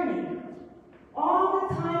that journey, all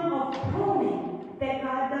the time of pruning that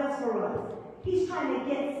God does for us, He's trying to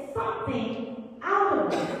get something out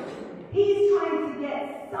of us. He's trying to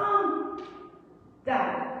get some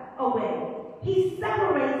doubt away. He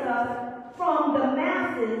separates us from the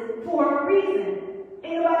masses for a reason.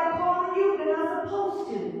 Ain't nobody calling you, they're not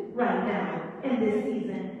supposed to right now in this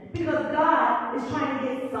season. Because God is trying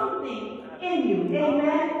to get something in you.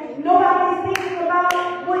 Amen? Nobody's thinking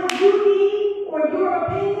about what you need or your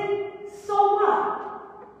opinion. So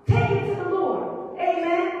what? Take it to the Lord.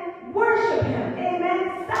 Amen? Worship Him.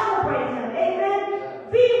 Amen? Celebrate Him.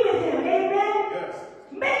 Amen? Be with Him. Amen? Yes.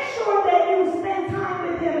 Make sure that you spend time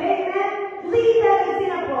with Him. Amen? Lead that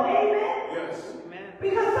example. Amen? Yes.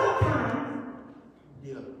 Because sometimes,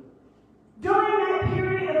 during that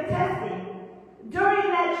period of testing, during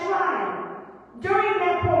that trial, during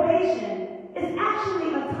that probation, it's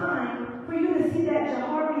actually a time for you to see that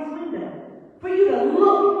Jahari's window, for you to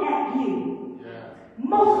look at you. Yeah.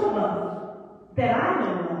 Most of us that I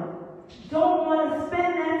know of don't want to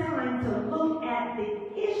spend that time to look at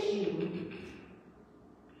the issue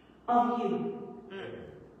of you.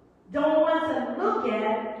 Don't want to look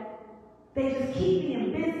at, they just keep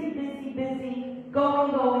being busy,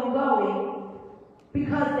 going,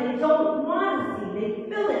 because they don't want to see, they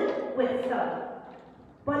fill it with stuff.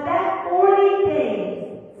 But that 40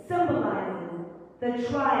 days symbolizes the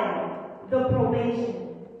trial, the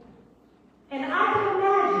probation. And I can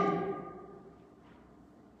imagine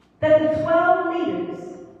that the 12 leaders,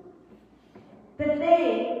 that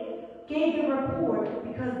they gave the report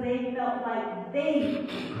because they felt like they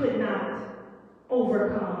could not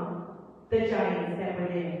overcome the giants that were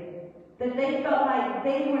there. That they felt like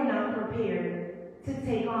they were not prepared to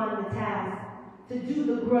take on the task, to do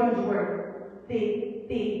the grudge work,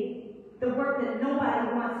 the work that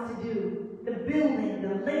nobody wants to do, the building,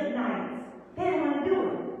 the late nights. They didn't want to do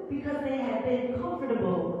it because they had been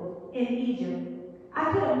comfortable in Egypt.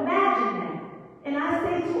 I could imagine that. And I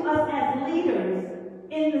say to us as leaders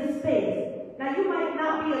in the space, now you might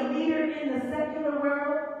not be a leader in the secular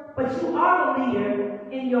world, but you are a leader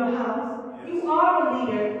in your house. You are a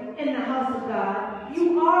leader in the house of God.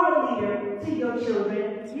 You are a leader to your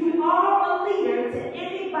children. You are a leader to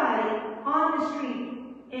anybody on the street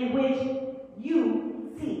in which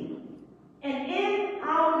you see. And in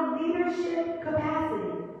our leadership capacity,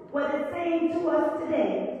 what it's saying to us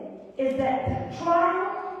today is that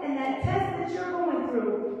trial and that test that you're going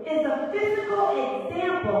through is a physical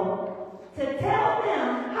example to tell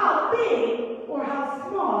them how big or how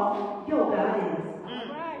small your God is.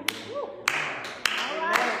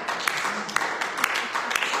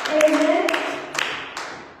 Amen.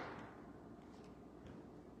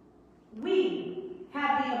 We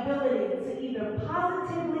have the ability to either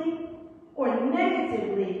positively or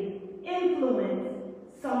negatively influence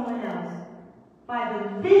someone else by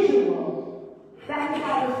the visual. That's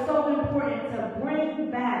why it's so important to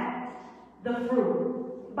bring back the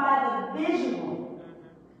fruit. By the visual.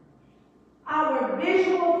 Our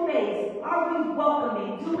visual face. Are we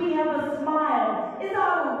welcoming? Do we have a smile? Is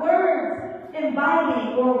our words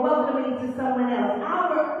inviting or welcoming to someone else?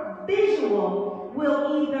 Our visual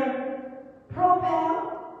will either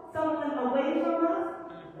propel someone away from us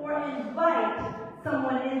or invite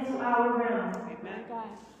someone into our realm. Amen.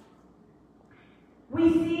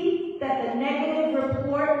 We see that the negative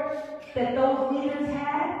report that those leaders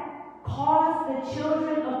had caused the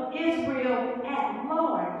children of Israel at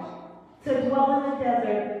large to dwell in the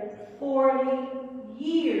desert 40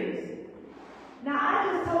 years. Now,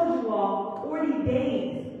 I just told you all 40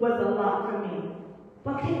 days was a lot for me.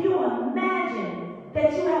 But can you imagine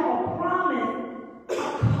that you have a promise, a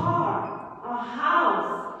car, a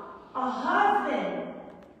house, a husband,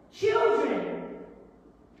 children,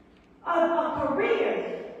 a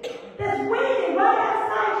career that's waiting right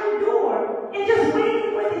outside your door and just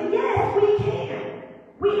waiting for the yes, we can.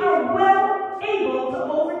 We are well able to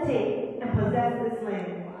overtake and possess this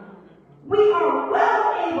land. We are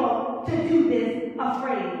well able to do this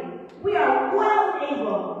afraid. We are well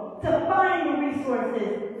able to find the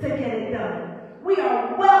resources to get it done. We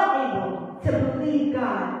are well able to believe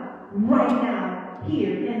God right now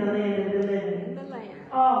here in the land of the living. The land.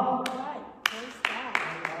 Oh, Right. Praise God.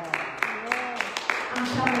 I'm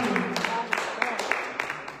telling you.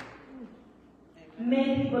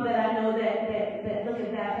 Many people that I know that look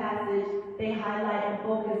at that passage, they highlight and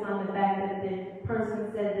focus on the fact that the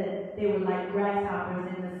person said that they were like grasshoppers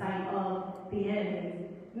in the sight of the enemies.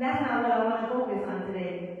 And that's not what I want to focus on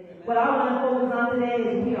today. What I want to focus on today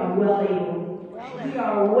is we are well able. We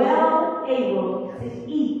are well able to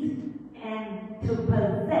eat and to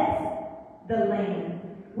possess the land.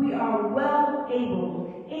 We are well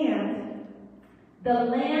able, and the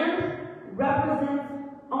land represents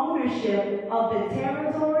ownership of the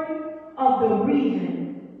territory of the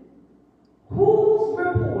region. Whose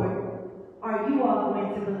report are you all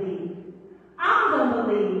going to believe? I'm going to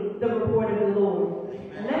believe the report of the Lord.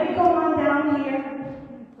 And let me go on down here.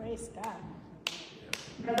 Praise God.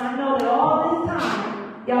 Because I know that all this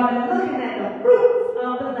time, y'all been looking at the fruits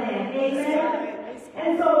of the land. Amen?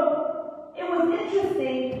 And so, it was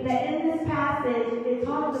interesting that in this passage, it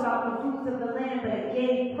talks about the fruits of the land, but it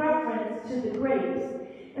gave preference to the grapes.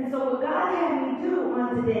 And so what God had me do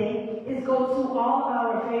on today is go to all of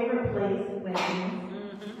our favorite places.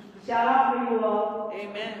 Shout out for you all.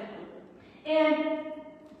 Amen. And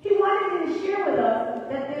he wanted me to share with us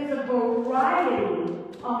that there's a variety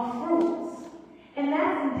of fruits. And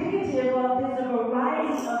that's indicative of there's a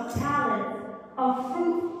variety of talents, of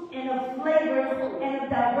fruits, and of flavors, and of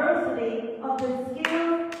diversity of the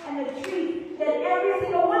skills and the treats that every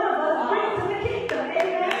single one of us brings to the kingdom.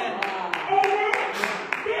 Amen? Amen?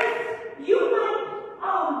 You might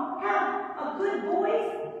have a good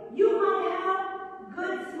voice. You might have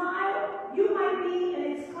good smile. You might be an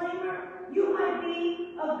exclaimer. You might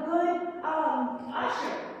be a good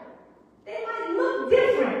usher. They might look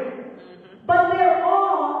different, but they're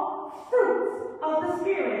all fruits of the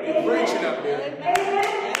Spirit. Amen.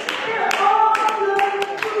 Amen. They're all good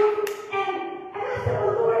fruits. And I said,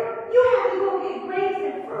 well, Lord, you have to go get grapes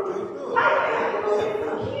and fruit. Why do I have to go get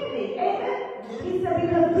some candy? Amen. He said,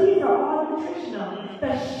 because these are all nutritional.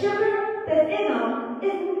 The sugar that's in them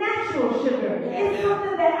is natural sugar. It's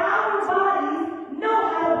something that our bodies know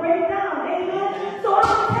how to break down. Amen. So I'm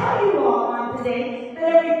going to tell you all on today that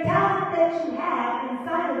every talent that you have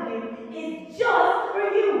inside of you is just for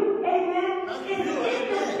you. Amen. It's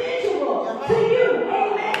individual to you.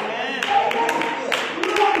 Amen. Amen.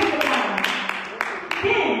 Glory to God.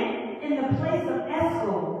 Then, in the place of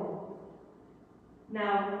Esco.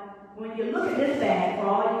 Now, when you look at this bag, for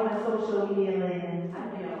all you on social media land, I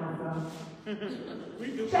know y'all want some.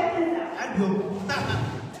 Check this out. I do.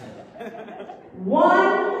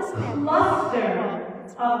 One cluster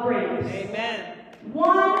of grapes. Amen.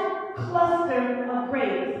 One cluster of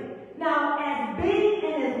grapes. Now, as big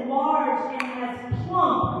and as large and as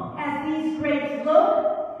plump as these grapes look,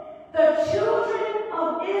 the children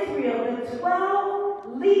of Israel, the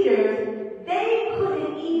 12 leaders, they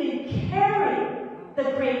couldn't even carry the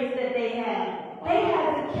grapes that they had. They had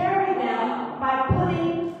to carry them by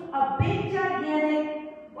putting a big gigantic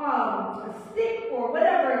stick or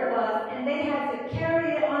whatever it was, and they had to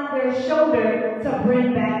carry it on their shoulder to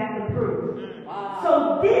bring back the fruit. Wow.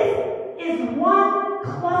 So this is one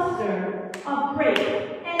cluster of grapes,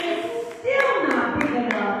 and it's still not big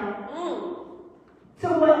enough to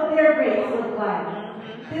what their grapes look like.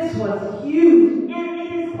 This was huge, and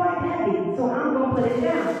it is quite heavy, so I'm going to put it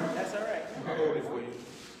down. That's all right. I'll hold it for you.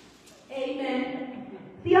 Amen.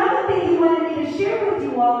 The other thing he wanted me to share with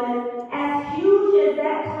you all is, as huge as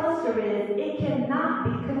that cluster is, it cannot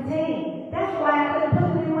be contained. That's why I couldn't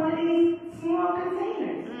put it in one of these small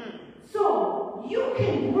containers. So, you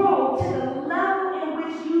can grow to the level in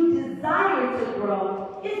which you desire to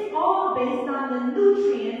grow. It's all based on the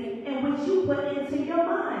nutrients in which you put into your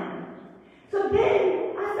mind. So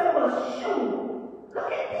then, I said, well, shoot,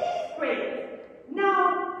 look at these grapes.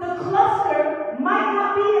 Now, the cluster might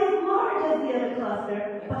not be as large as the other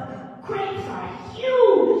cluster, but the grapes are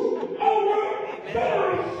huge. Amen? They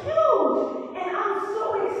are huge. And I'm so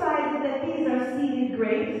excited that these are seeded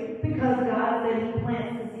grapes because God said he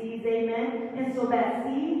plants the seeds. Amen? And so that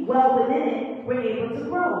seed, well within it, we're able to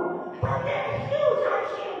grow. But they're huge. I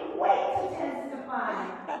can't wait to testify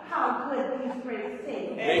how good these grapes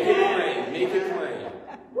taste. Make it plain. Make it plain.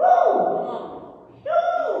 Woo!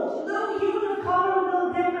 Huge! Little human color a little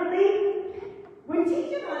differently. We're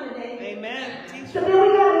teaching on today. Amen. So then we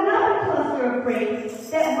got another cluster of grapes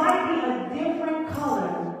that might be a different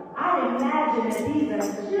color. I imagine that these are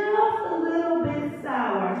just a little bit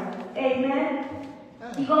sour. Amen?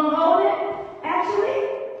 You gonna hold it? Actually,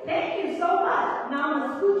 thank you so much. Now I'm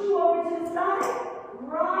gonna scoot you over to the side.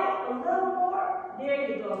 Right, a little more. There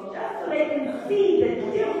you go. Just so they can see the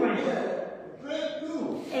difference.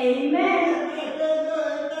 Amen.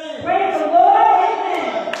 Praise the Lord.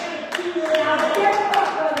 Amen. Now, guess what,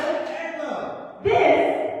 brother? This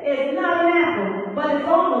is not an apple, but it's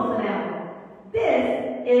almost an apple. This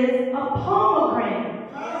is a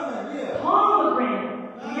pomegranate. Pomegranate.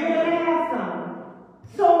 You're going to have some.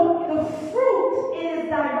 So, the fruit in its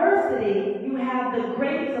diversity, you have the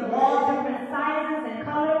grapes of all different sizes and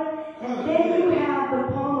colors, and then you have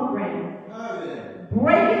the pomegranate.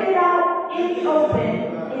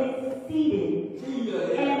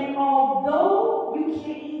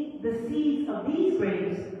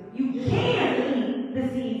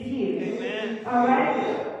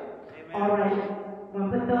 right.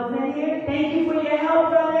 Want to put those in here? Thank you for your help,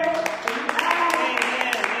 brother. Amen.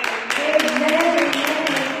 Amen.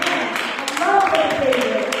 I love that,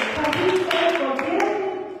 David. Because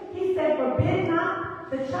he said, forbid not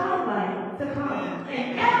the childlike to come.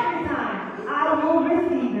 And every time I will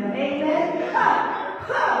receive them. Amen.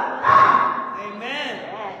 Amen.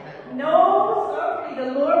 No, sorry, the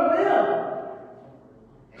Lord will.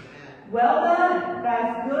 Well done,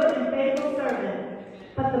 God's good and faithful servant.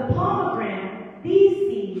 But the pomegranate, these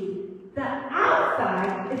seeds, the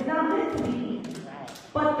outside is not meant to be eaten,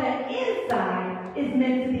 but the inside is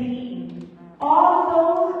meant to be eaten. All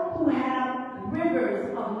those who have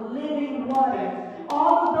rivers of living water,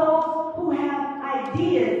 all of those who have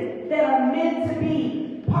ideas that are meant to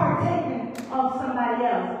be partaken of somebody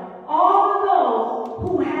else, all of those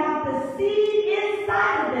who have the seed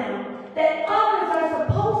inside of them that others are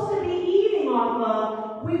supposed to be eating off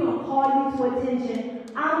of, we're going to call you to attention.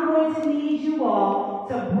 I'm going to need you all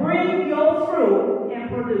to bring your fruit and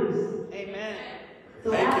produce. Amen.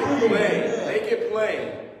 So Make it plain. Make it plain.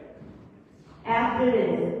 After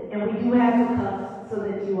this, and we do have the cups so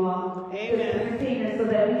that you all, Amen. the containers so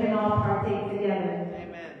that we can all partake together.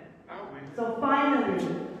 Amen. So finally,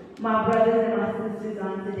 my brothers and my sisters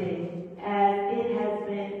on today, as it has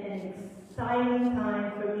been an exciting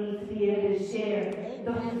time for me to be able to share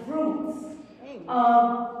the fruits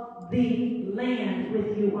of the land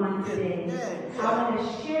with you on today. I want to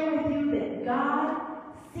share with you that God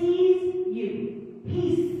sees you.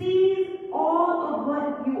 He sees all of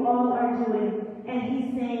what you all are doing, and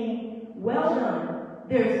he's saying, well done.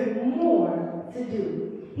 There's more to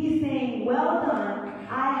do. He's saying, well done.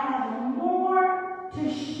 I have more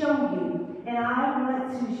to show you, and I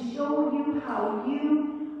want to show you how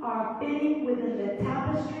you are fitting within the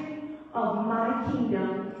tapestry of my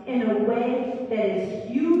kingdom in a way that is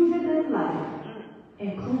huger than life,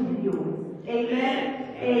 including yours.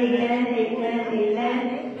 Amen. Amen. Amen.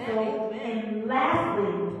 Amen. So, and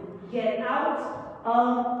lastly, get out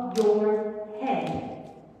of your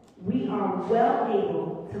head. We are well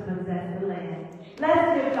able to possess the land.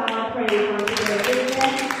 Let's give God praise on today.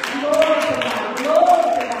 Amen. Glory to God. Glory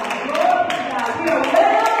to God. Glory to God. We are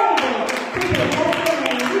well able to possess the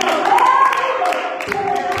land. We are well able to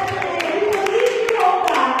possess the land. We believe you, oh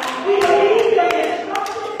God. We believe your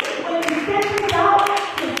instructions when you sent us out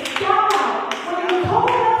to scout out. When you told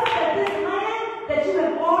us that this land that you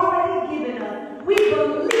have already given us, we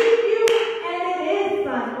believe you, and it is,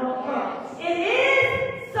 son. It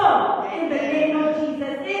is so in the name of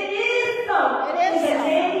Jesus. It is so in the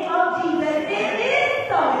name of Jesus. It is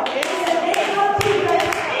so in the name of Jesus.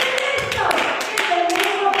 It is so in the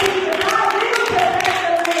name of Jesus. I will possess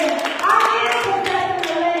the land. I am possessing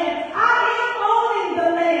the land. I am owning the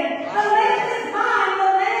land. The land is mine. The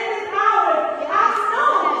land is ours. I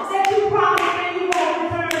know that you promised and you won't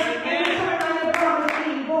return and return on your promise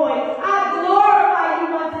being void. I glorify you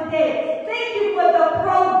on today. Thank you for the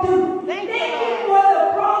produce. Thank you for the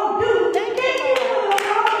produce. Thank you for the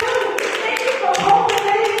produce. Thank you for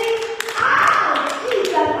cultivating.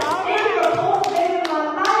 Jesus. Thank you for cultivating my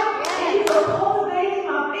life. Thank you for cultivating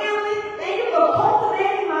my family. Thank you for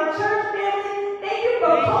cultivating my church family. Thank you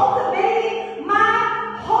for cultivating my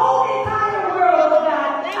whole entire world, oh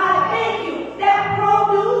God. I thank you. That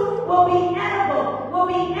produce will be edible, will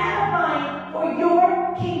be edifying for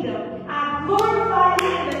your kingdom. I glorify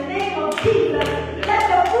you in the name of Jesus. Let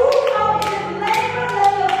the fruit of his labor,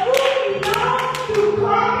 let the fruit be known through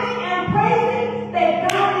clapping and praising that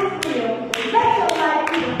God is real. Let your life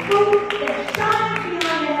be the fruit that shines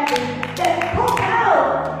beyond the heavens, that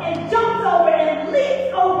propels and jumps over and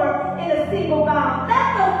leaps over in a single bound. Let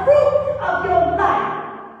the fruit of your life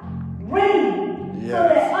reign so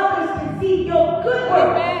that others can see your good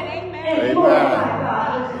work and glorify God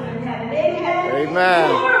which is in heaven. Amen. Amen.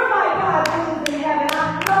 Glorify God which is in heaven. I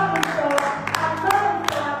love you so. I love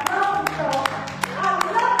you so. I love you so. I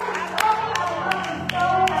love you so. I love you so.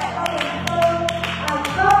 I love you so. I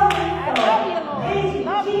love you so. Thank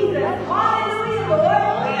you, Jesus. Hallelujah, Lord.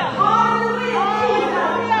 Hallelujah,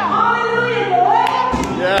 Jesus. Hallelujah, Lord.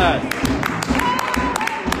 Yes.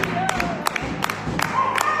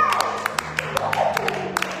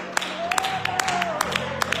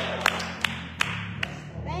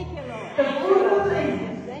 Thank you, Lord. The fruit of the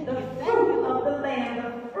land, the fruit of the land,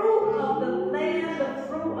 the fruit of the land, the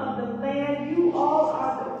fruit of the land. You all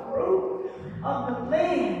are the fruit of the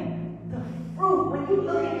land. The fruit. When you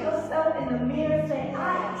look at yourself in the mirror, say, I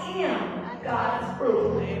am God's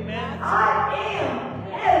fruit.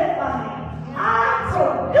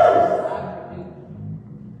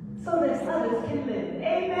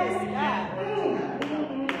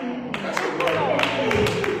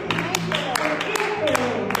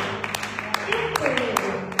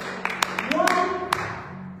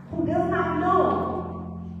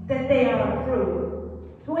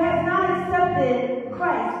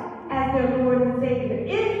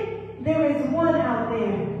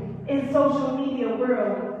 this social media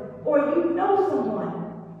world, or you know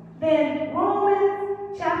someone, then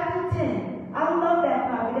Romans chapter 10. I love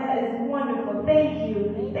that, Poppy. That is wonderful. Thank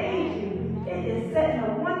you. Thank you. It is setting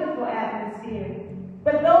a wonderful atmosphere.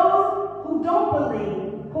 But those who don't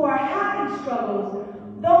believe, who are having struggles,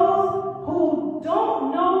 those who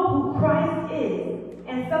don't know who Christ is,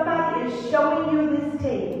 and somebody is showing you this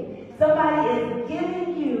tape, somebody is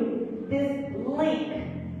giving you this link,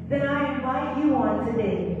 then I invite you on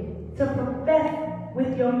today to profess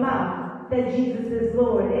with your mouth that Jesus is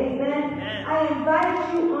Lord. Amen. I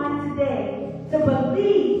invite you on today to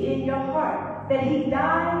believe in your heart that he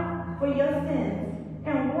died for your sins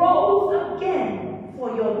and rose again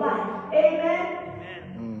for your life.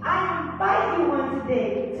 Amen. I invite you on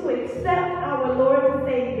today to accept our Lord and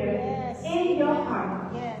Savior in your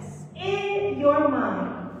heart, in your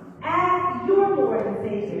mind, as your Lord and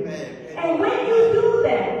Savior. And when you do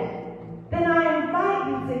that, then I invite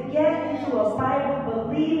you to get into a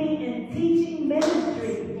Bible-believing and teaching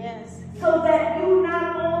ministry so that you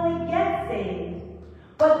not only get saved,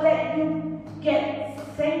 but that you get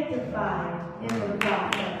sanctified in the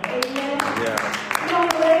process. Amen? You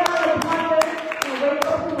don't lay on the process and wait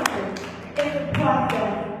for wonders. It's a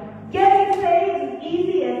process. Getting saved is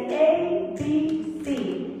easy as A, B,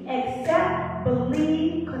 C. Accept,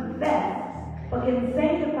 believe, confess. But getting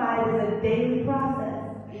sanctified is a daily process.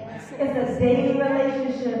 It's a daily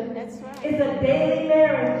relationship. It's a daily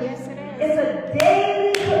marriage. It's a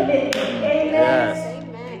daily commitment.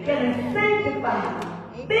 Amen? Getting sanctified.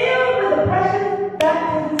 Filled with the precious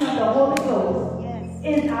baptism of the Holy Ghost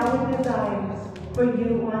is our desire for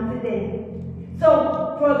you on today. So,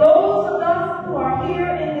 for those of us who are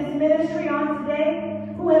here in this ministry on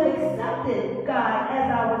today, who have accepted God as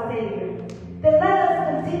our Savior, then let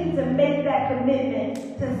us continue to make that commitment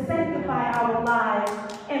to sanctify our lives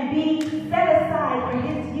and be set aside for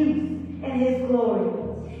his use and his glory.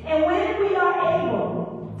 And when we are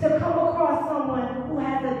able to come across someone who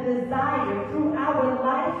has a desire through our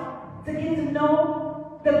life to get to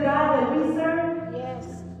know the God that we serve,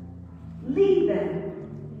 lead them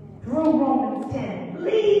through Romans 10.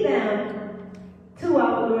 Lead them to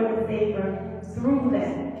our Lord and Savior through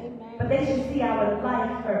them. But they should see our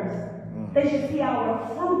life first. They should see our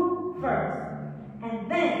fruit first. And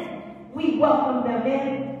then we welcome them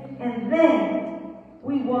in. And then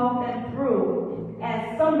we walk them through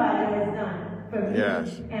as somebody has done for me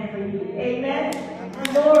and for you. Amen?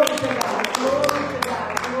 Glory to God. Glory to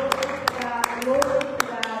God. Glory to God. Glory to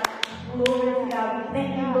God. Glory to God. We thank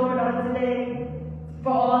you, Lord, on today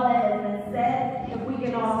for all that has been said. If we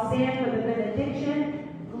can all stand for the benediction.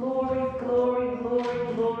 Glory, glory, glory,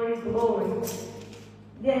 glory, glory.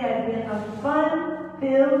 It has been a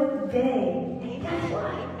fun-filled day. And guess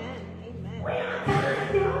what? We're on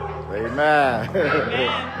time, y'all. Amen.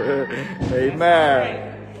 Amen.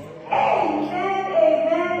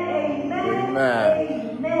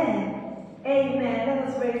 Amen. Let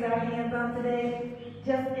us raise our hands on today,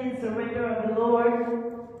 just in surrender of the Lord.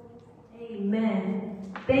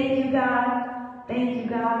 Amen. Thank you, God. Thank you,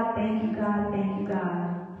 God. Thank you, God. Thank you,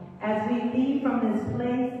 God. As we leave from this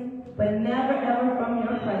place, but never ever from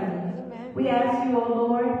your presence, we ask you, O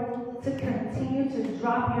Lord, to continue to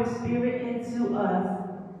drop your spirit into us,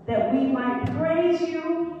 that we might praise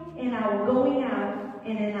you in our going out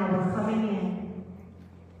and in our coming in.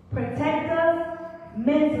 Protect us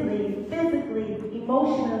mentally, physically,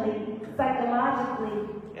 emotionally, psychologically,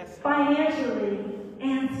 financially,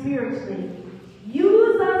 and spiritually.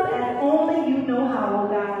 Use us as only you know how, O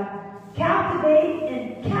God. Captivate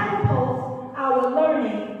and catapult our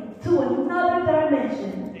learning to another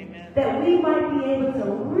dimension, that we might be able to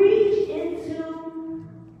reach into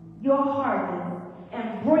your harvest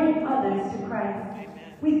and bring others to Christ.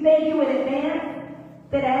 We thank you in advance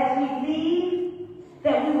that as we leave,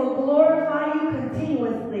 that we will glorify you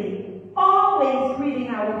continuously, always greeting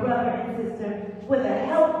our brother and sister with a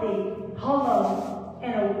healthy hello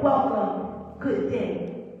and a welcome good day.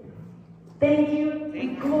 Thank you.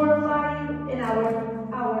 We glorify you in our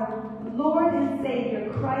Lord and Savior,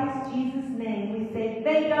 Christ Jesus' name. We say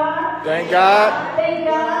thank God. Thank God. Thank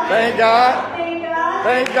God. Thank God. Thank God.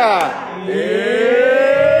 Thank God.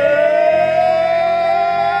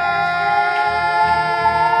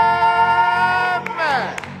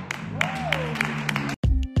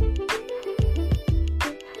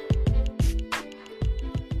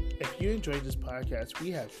 If you enjoyed this podcast,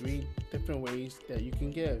 we have 3 different ways that you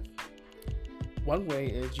can give. One way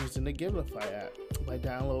is using the Givelify app by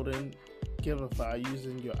downloading Givelify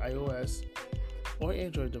using your iOS or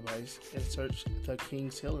Android device and search the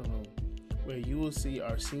King's Healing Room, where you will see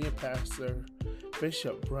our senior pastor,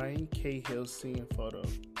 Bishop Brian K. Hill's senior photo.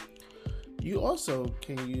 You also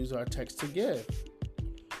can use our text to give.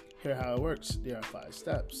 Here how it works. There are 5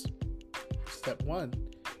 steps. Step 1,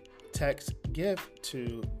 text give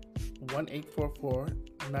to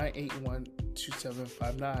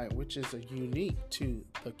 1-844-981-2759, which is unique to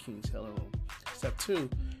the King's Healing Room. Step 2,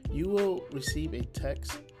 you will receive a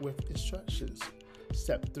text with instructions.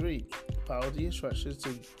 Step 3, follow the instructions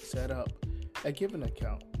to set up a giving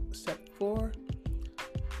account. Step 4,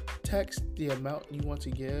 text the amount you want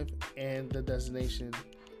to give and the designation.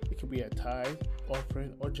 It could be a tithe,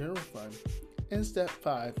 offering, or general fund. In step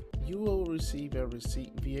 5, you will receive a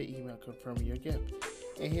receipt via email confirming your gift.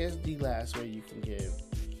 And here's the last way you can give.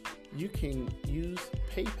 You can use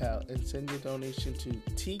PayPal and send your donation to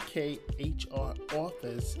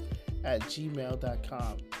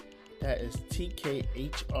tkhroffice@gmail.com. That is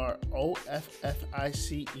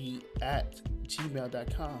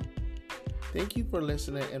tkhroffice@gmail.com. Thank you for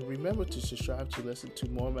listening, and remember to subscribe to listen to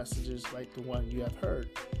more messages like the one you have heard.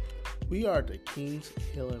 We are the King's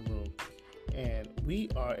Healing Room, and we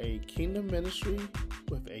are a kingdom ministry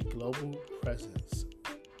with a global presence.